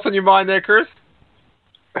 Anything else on your mind there, Chris?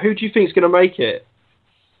 Who do you think is going to make it?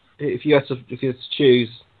 If you had to choose.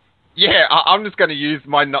 Yeah, I'm just going to use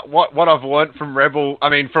what I've learnt from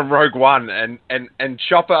from Rogue One, and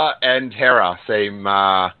Chopper and Hera seem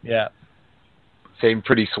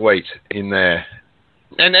pretty sweet in there.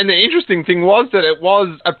 And the interesting thing was that it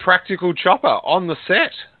was a practical Chopper on the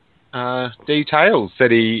set. Details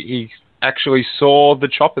that he actually saw the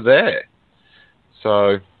Chopper there.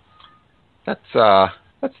 So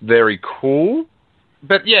that's very cool.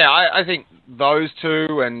 But yeah, I think those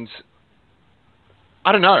two, and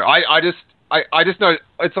I don't know. I just know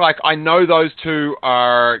it's like I know those two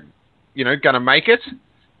are going to make it,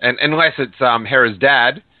 and unless it's Hera's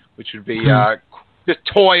dad, which would be just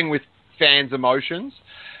toying with fans' emotions.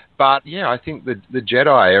 But yeah, I think the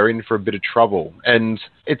Jedi are in for a bit of trouble, and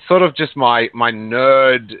it's sort of just my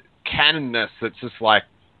nerd canonness that's just like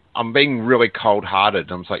I'm being really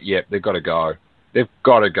cold-hearted. I'm just like, yep, they've got to go. They've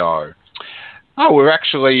got to go. Oh, we're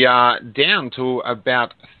actually down to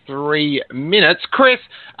about 3 minutes. Chris,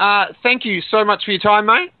 thank you so much for your time,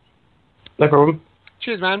 mate. No problem.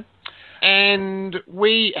 Cheers, man. And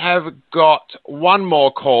we have got one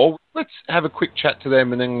more call. Let's have a quick chat to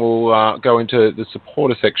them, and then we'll go into the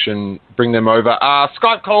supporter section, bring them over.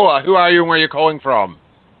 Skype caller, who are you and where are you calling from?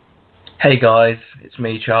 Hey, guys. It's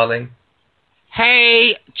me, Charlie.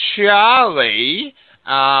 Hey, Charlie.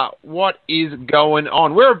 What is going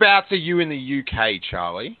on? Whereabouts are you in the UK,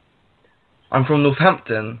 Charlie? I'm from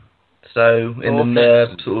Northampton, so in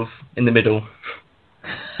the sort of in the middle.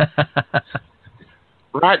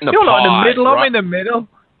 Right in the You're not in the pie, middle. right? I'm in the middle.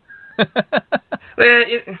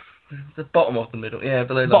 The bottom of the middle. Yeah,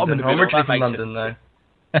 below Bottom of London. the middle, I'm originally that from makes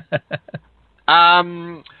London,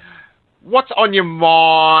 though. What's on your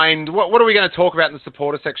mind? What are we going to talk about in the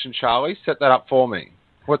supporter section, Charlie? Set that up for me.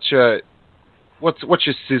 What's your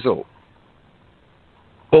sizzle?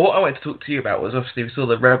 Well, what I wanted to talk to you about was obviously we saw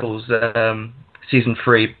the Rebels season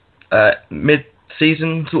 3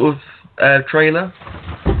 mid-season sort of trailer,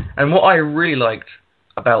 and what I really liked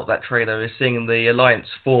about that trailer is seeing the Alliance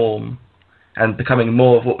form and becoming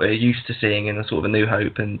more of what we're used to seeing in a sort of A New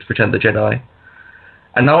Hope and Return of the Jedi.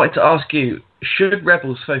 And I wanted to ask you, should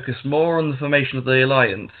Rebels focus more on the formation of the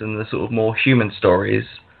Alliance and the sort of more human stories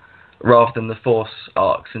rather than the Force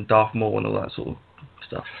arcs and Darth Maul and all that sort of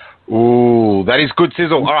stuff? Ooh, that is good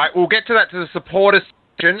sizzle. All right, we'll get to that to the supporter section.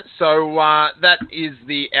 So that is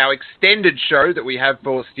our extended show that we have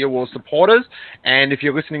for Steele Wars supporters. And if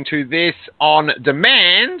you're listening to this on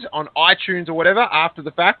demand on iTunes or whatever after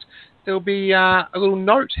the fact, there'll be a little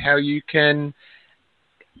note how you can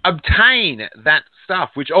obtain that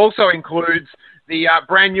stuff, which also includes the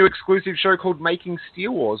brand new exclusive show called Making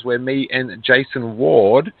Steele Wars, where me and Jason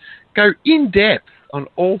Ward go in depth on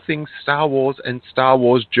all things Star Wars and Star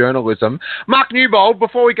Wars journalism. Mark Newbold,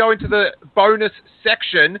 before we go into the bonus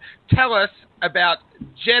section, tell us about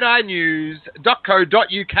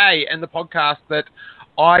JediNews.co.uk and the podcast that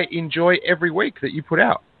I enjoy every week that you put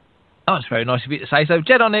out. Oh, it's very nice of you to say. So,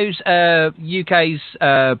 Jedi News, UK's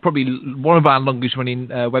probably one of our longest running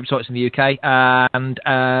websites in the UK, and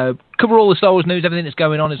cover all the Star Wars news, everything that's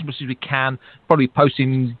going on as much as we can, probably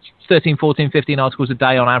posting 13, 14, 15 articles a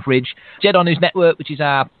day on average. Jedi News Network, which is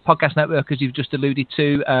our podcast network, as you've just alluded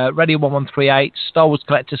to, Radio 1138, Star Wars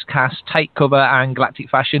Collectors Cast, Take Cover, and Galactic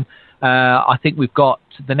Fashion. I think we've got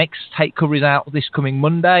the next Take Cover is out this coming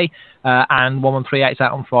Monday, and 1138 is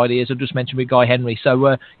out on Friday, as I just mentioned with Guy Henry.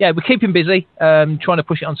 So, yeah, we're keeping busy, trying to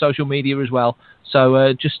push it on social media as well.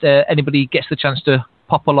 So just anybody gets the chance to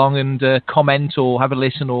pop along and comment or have a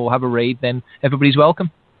listen or have a read, then everybody's welcome.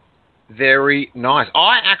 Very nice.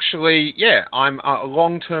 I'm a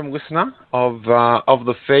long-term listener of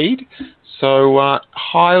the feed, so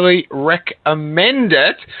highly recommend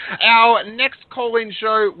it. Our next call-in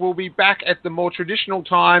show will be back at the more traditional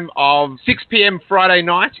time of 6 p.m. Friday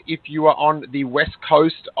night if you are on the west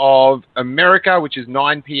coast of America, which is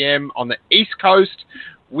 9 p.m. on the east coast,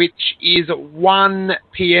 which is 1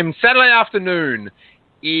 p.m. Saturday afternoon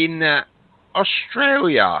in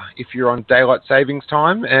Australia, if you're on daylight savings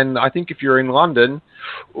time. And I think if you're in London,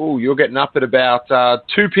 you're getting up at about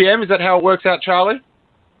 2 p.m. Is that how it works out, Charlie?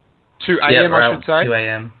 2 a.m., I should say. 2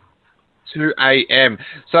 a.m. 2 a.m.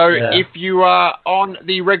 So if you are on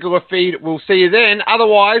the regular feed, we'll see you then.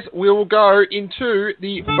 Otherwise, we will go into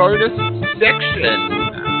the bonus section.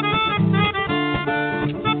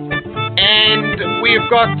 And we've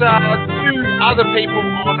got 2 other people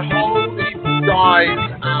on hold. If you guys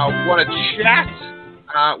want to chat,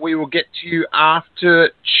 we will get to you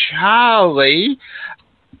after Charlie.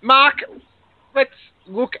 Mark, let's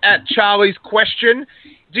look at Charlie's question.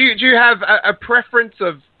 Do you have a preference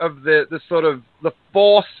of the sort of the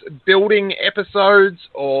Force building episodes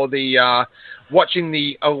or the watching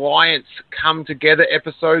the Alliance come together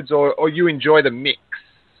episodes, or you enjoy the mix?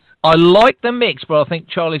 I like the mix, but I think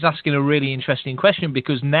Charlie's asking a really interesting question,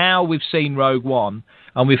 because now we've seen Rogue One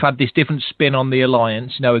and we've had this different spin on the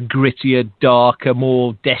Alliance, a grittier, darker,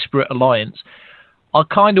 more desperate Alliance. I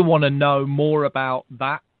kind of want to know more about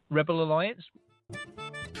that Rebel Alliance.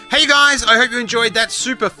 Hey guys, I hope you enjoyed that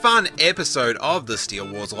super fun episode of the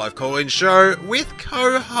Steele Wars Live Call-In Show with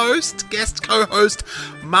guest co-host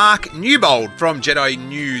Mark Newbold from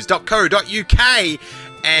JediNews.co.uk.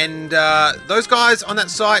 And those guys on that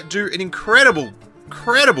site do an incredible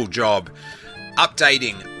job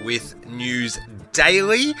updating with news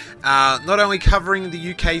daily, not only covering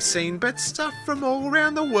the UK scene, but stuff from all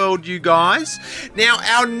around the world, you guys. Now,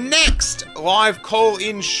 our next live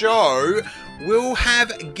call-in show will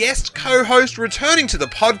have guest co-host returning to the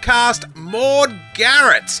podcast, Maud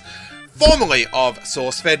Garrett, formerly of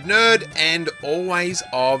SourceFed Nerd and always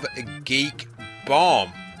of Geek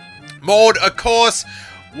Bomb. Maud, of course,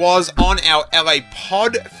 was on our LA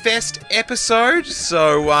Podfest episode,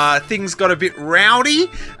 so things got a bit rowdy.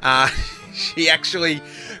 She actually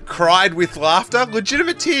cried with laughter,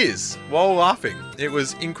 legitimate tears, while laughing. It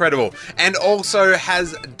was incredible. And also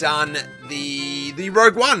has done the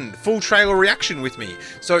Rogue One full trailer reaction with me.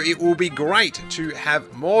 So it will be great to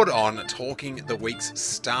have Maud on talking the week's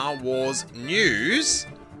Star Wars news.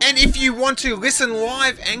 And if you want to listen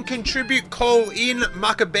live and contribute, call in,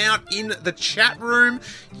 muck about in the chat room.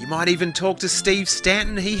 You might even talk to Steve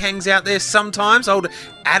Stanton. He hangs out there sometimes, old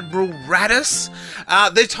Admiral Raddus.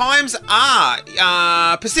 The times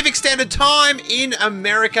are Pacific Standard Time in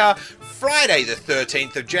America, Friday the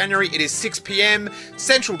 13th of January. It is 6 p.m.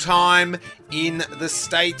 Central Time in the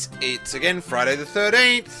States. It's, again, Friday the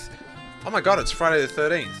 13th. Oh my god, it's Friday the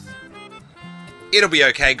 13th. It'll be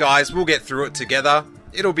okay, guys. We'll get through it together.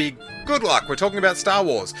 It'll be good luck. We're talking about Star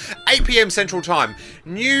Wars. 8 p.m. Central Time.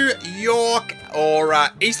 New York or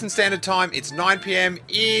Eastern Standard Time, it's 9 p.m.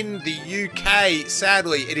 in the UK.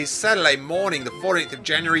 Sadly, it is Saturday morning, the 14th of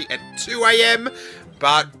January at 2 a.m.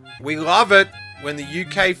 But we love it when the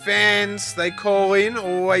UK fans, they call in.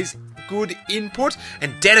 Always good input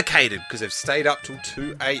and dedicated because they've stayed up till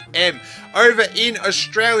 2 a.m. Over in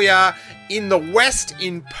Australia, in the West,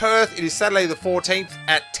 in Perth, it is Saturday the 14th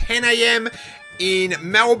at 10 a.m. In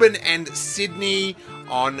Melbourne and Sydney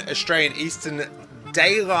on Australian Eastern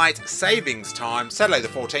Daylight Savings Time, Saturday the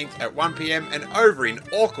 14th at 1 p.m. And over in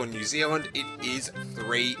Auckland, New Zealand, it is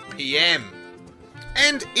 3 p.m.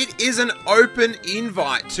 And it is an open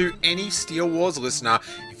invite to any Steele Wars listener.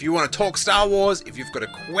 If you want to talk Star Wars, if you've got a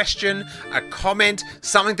question, a comment,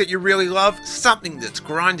 something that you really love, something that's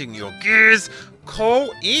grinding your gears,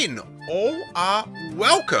 call in. All are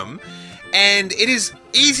welcome. And it is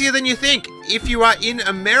easier than you think. If you are in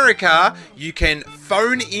America, you can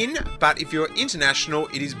phone in, but if you're international,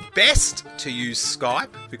 it is best to use Skype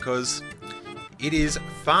because it is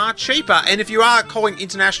far cheaper. And if you are calling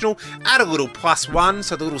international, add a little +1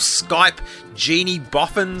 so the little Skype genie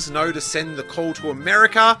boffins know to send the call to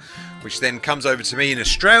America, which then comes over to me in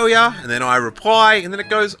Australia, and then I reply, and then it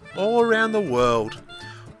goes all around the world.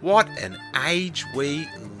 What an age we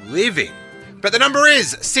live in. But the number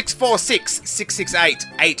is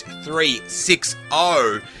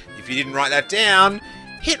 646-668-8360. If you didn't write that down,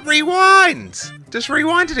 hit rewind. Just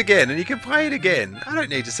rewind it again and you can play it again. I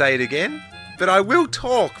don't need to say it again, but I will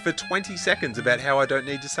talk for 20 seconds about how I don't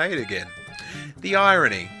need to say it again. The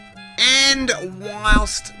irony. And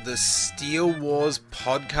whilst the Steele Wars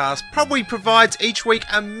podcast probably provides each week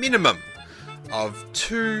a minimum of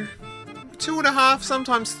 2.5,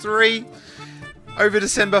 sometimes 3, over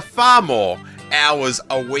December, far more hours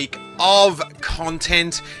a week of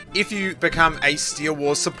content. If you become a Steele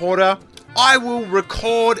Wars supporter, I will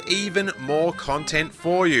record even more content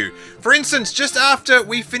for you. For instance, just after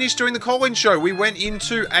we finished doing the call-in show, we went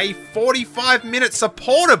into a 45-minute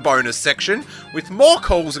supporter bonus section with more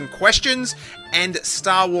calls and questions and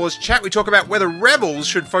Star Wars chat. We talk about whether Rebels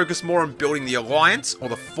should focus more on building the Alliance or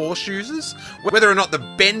the Force users, whether or not the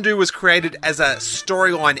Bendu was created as a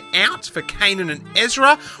storyline out for Kanan and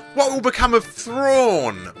Ezra, what will become of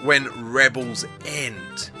Thrawn when Rebels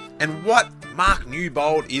end, and what Mark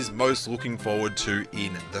Newbold is most looking forward to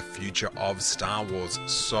in the future of Star Wars.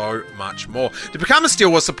 So much more. To become a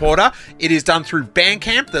Steele Wars supporter, it is done through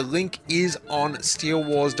Bandcamp. The link is on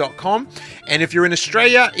steelewars.com. And if you're in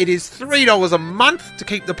Australia, it is $3 a month to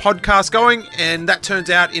keep the podcast going. And that turns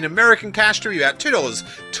out in American cash to be about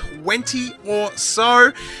 $2.20 or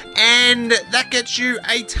so. And that gets you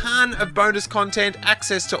a ton of bonus content,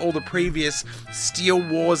 access to all the previous Steele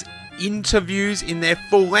Wars interviews in their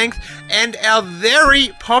full length, and our very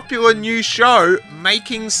popular new show,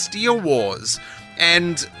 Making Steele Wars.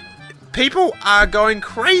 And people are going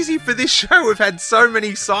crazy for this show. We've had so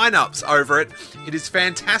many sign-ups over it. It is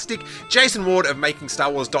fantastic. Jason Ward of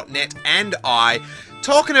MakingStarWars.net and I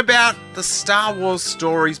talking about the Star Wars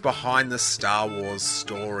stories behind the Star Wars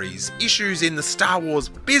stories, issues in the Star Wars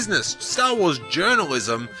business, Star Wars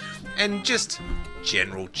journalism, and just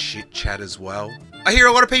general chit-chat as well. I hear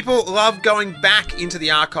a lot of people love going back into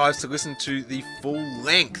the archives to listen to the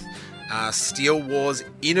full-length Steele Wars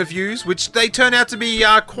interviews, which they turn out to be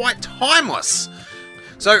quite timeless.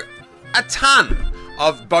 So, a ton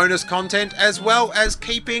of bonus content, as well as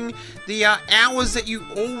keeping the hours that you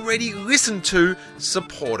already listen to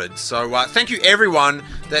supported. So thank you everyone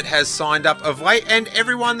that has signed up of late, and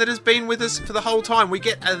everyone that has been with us for the whole time. We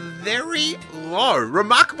get a very low,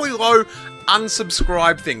 remarkably low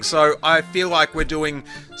unsubscribe thing, so I feel like we're doing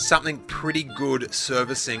something pretty good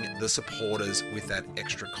servicing the supporters with that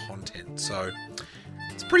extra content. So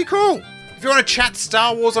it's pretty cool. If you want to chat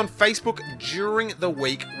Star Wars on Facebook during the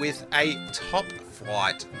week with a top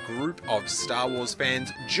flight group of Star Wars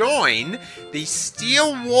fans, join the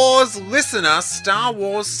Steel Wars Listener Star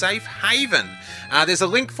Wars Safe Haven. There's a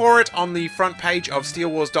link for it on the front page of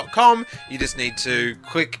steelwars.com. You just need to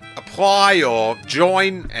click apply or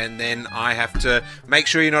join, and then I have to make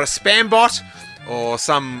sure you're not a spam bot or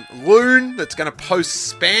some loon that's going to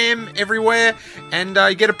post spam everywhere, and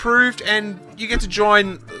you get approved and you get to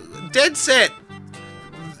join dead set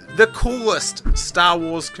the coolest Star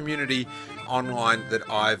Wars community online that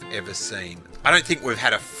I've ever seen. I don't think we've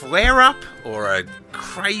had a flare-up or a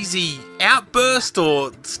crazy outburst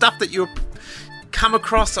or stuff that you'll come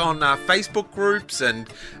across on Facebook groups, and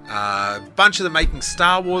a bunch of the Making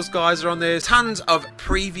Star Wars guys are on there. Tons of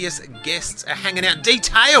previous guests are hanging out.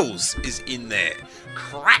 Details is in there.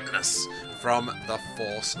 Crapness from The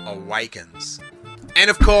Force Awakens. And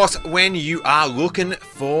of course, when you are looking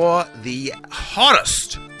for the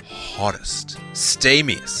hottest,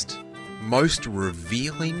 steamiest, most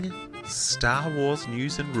revealing Star Wars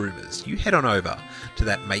news and rumors, you head on over to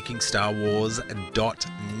that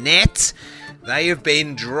makingstarwars.net. They have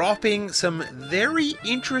been dropping some very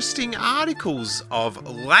interesting articles of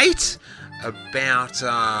late about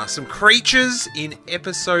some creatures in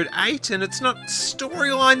Episode 8, and it's not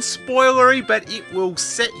storyline spoilery, but it will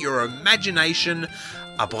set your imagination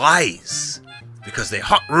ablaze, because they're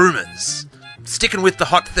hot rumors. Sticking with the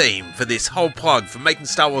hot theme for this whole plug for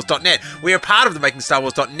MakingStarWars.net. We are part of the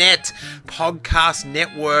MakingStarWars.net podcast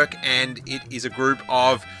network, and it is a group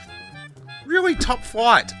of really top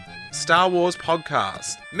flight Star Wars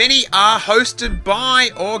podcasts. Many are hosted by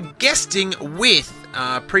or guesting with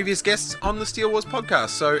previous guests on the Steel Wars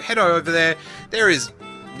podcast. So head over there.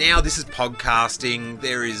 This is podcasting.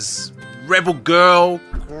 There is Rebel Girl,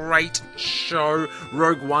 great show.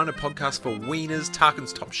 Rogue One, a podcast for wieners.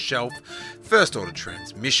 Tarkin's Top Shelf. First Order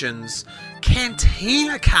Transmissions.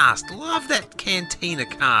 Cantina Cast. Love that Cantina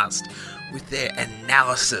Cast with their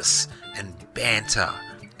analysis and banter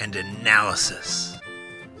and analysis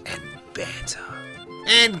and banter.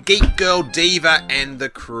 And Geek Girl Diva and the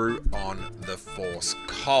crew on The Force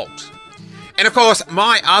Cult. And of course,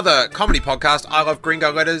 my other comedy podcast, I Love Green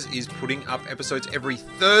Guide Letters, is putting up episodes every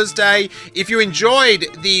Thursday. If you enjoyed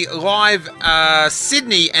the live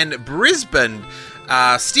Sydney and Brisbane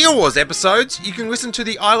Steel Wars episodes, you can listen to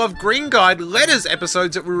the I Love Green Guide Letters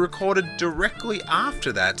episodes that were recorded directly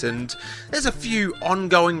after that. And there's a few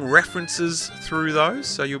ongoing references through those,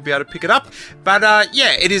 so you'll be able to pick it up. But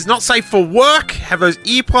yeah, it is not safe for work. Have those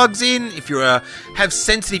earplugs in. If you have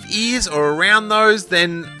sensitive ears or around those,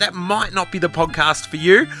 then that might not be the podcast for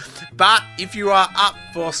you. But if you are up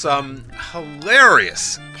for some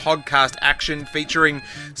hilarious podcast action featuring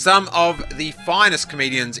some of the finest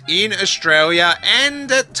comedians in Australia and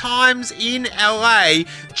at times in LA,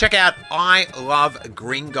 check out I Love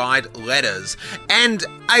Green Guide Letters. And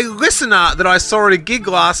a listener that I saw at a gig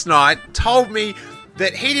last night told me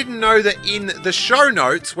that he didn't know that in the show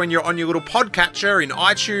notes, when you're on your little podcatcher in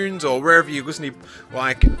iTunes or wherever you listen to,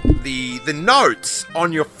 like the notes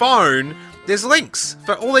on your phone, there's links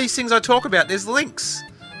for all these things I talk about. There's links.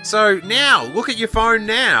 So now, look at your phone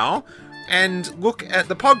now and look at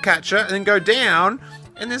the podcatcher and then go down,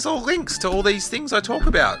 and there's all links to all these things I talk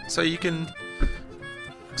about. So you can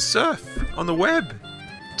surf on the web,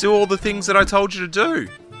 do all the things that I told you to do.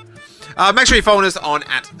 Make sure you follow us on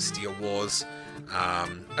 @SteelWars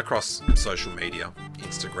across social media,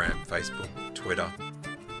 Instagram, Facebook, Twitter.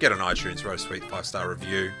 Get on iTunes, write a sweet 5-star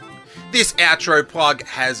review. This outro plug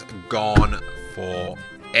has gone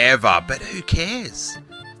forever, but who cares?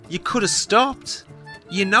 You could have stopped.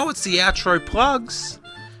 You know it's the outro plugs,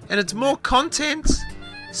 and it's more content.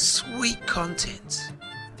 Sweet content.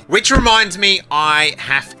 Which reminds me, I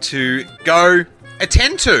have to go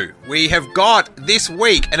attend to. We have got this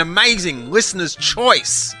week an amazing listener's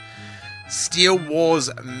choice Steel Wars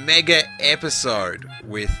mega episode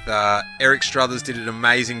with Eric Struthers. Did an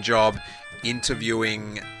amazing job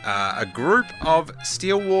interviewing a group of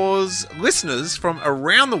Steel Wars listeners from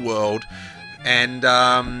around the world, and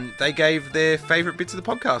they gave their favourite bits of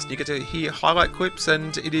the podcast. You get to hear highlight clips,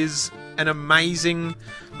 and it is an amazing...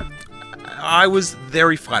 I was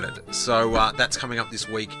very flattered. So that's coming up this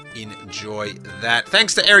week. Enjoy that.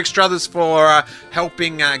 Thanks to Eric Struthers for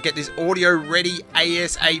helping get this audio ready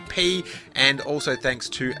ASAP. And also thanks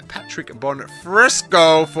to Patrick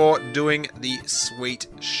Bonfrisco for doing the sweet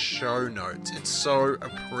show notes. It's so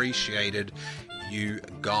appreciated, you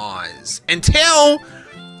guys. Until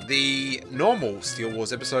the normal Steel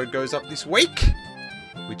Wars episode goes up this week,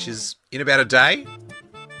 which is in about a day,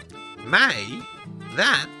 may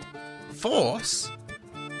that Force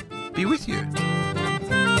be with you.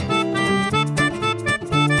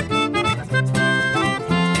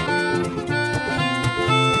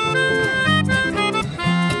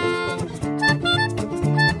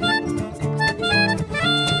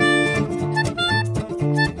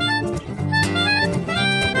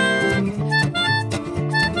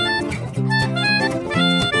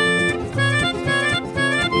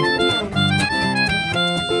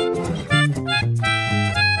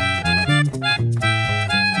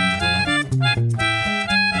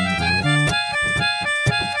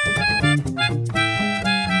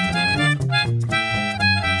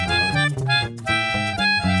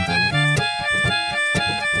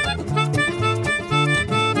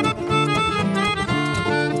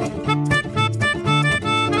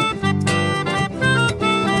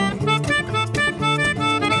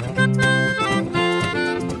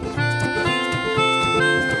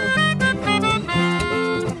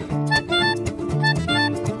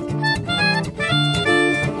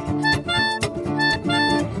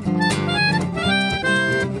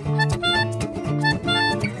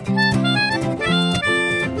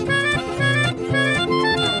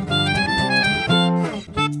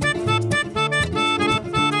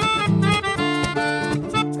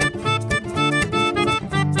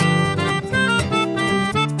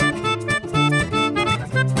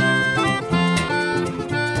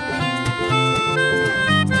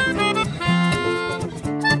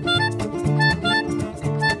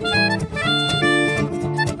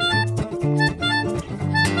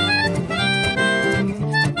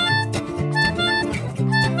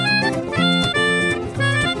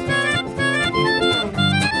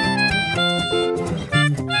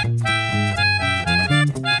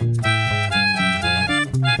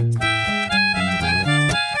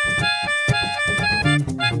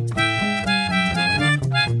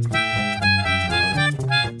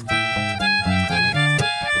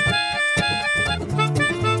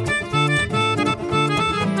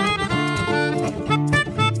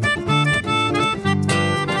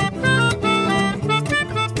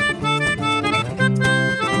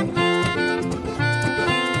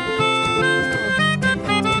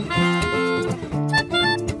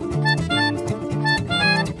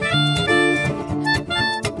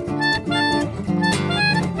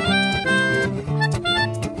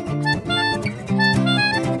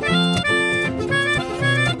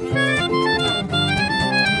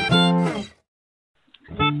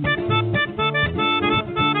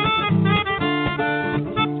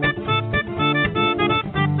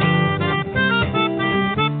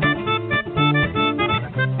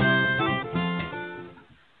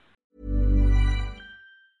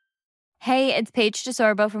 Hey, it's Paige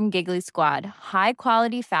DeSorbo from Giggly Squad. High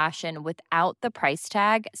quality fashion without the price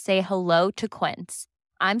tag. Say hello to Quince.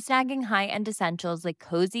 I'm snagging high-end essentials like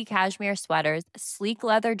cozy cashmere sweaters, sleek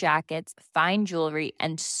leather jackets, fine jewelry,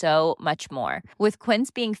 and so much more. With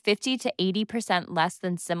Quince being 50 to 80% less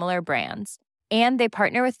than similar brands. And they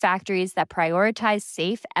partner with factories that prioritize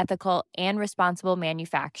safe, ethical, and responsible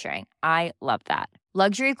manufacturing. I love that.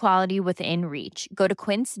 Luxury quality within reach. Go to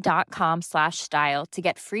quince.com/style to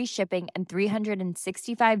get free shipping and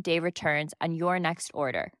 365-day returns on your next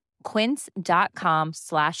order.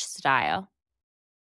 Quince.com/style.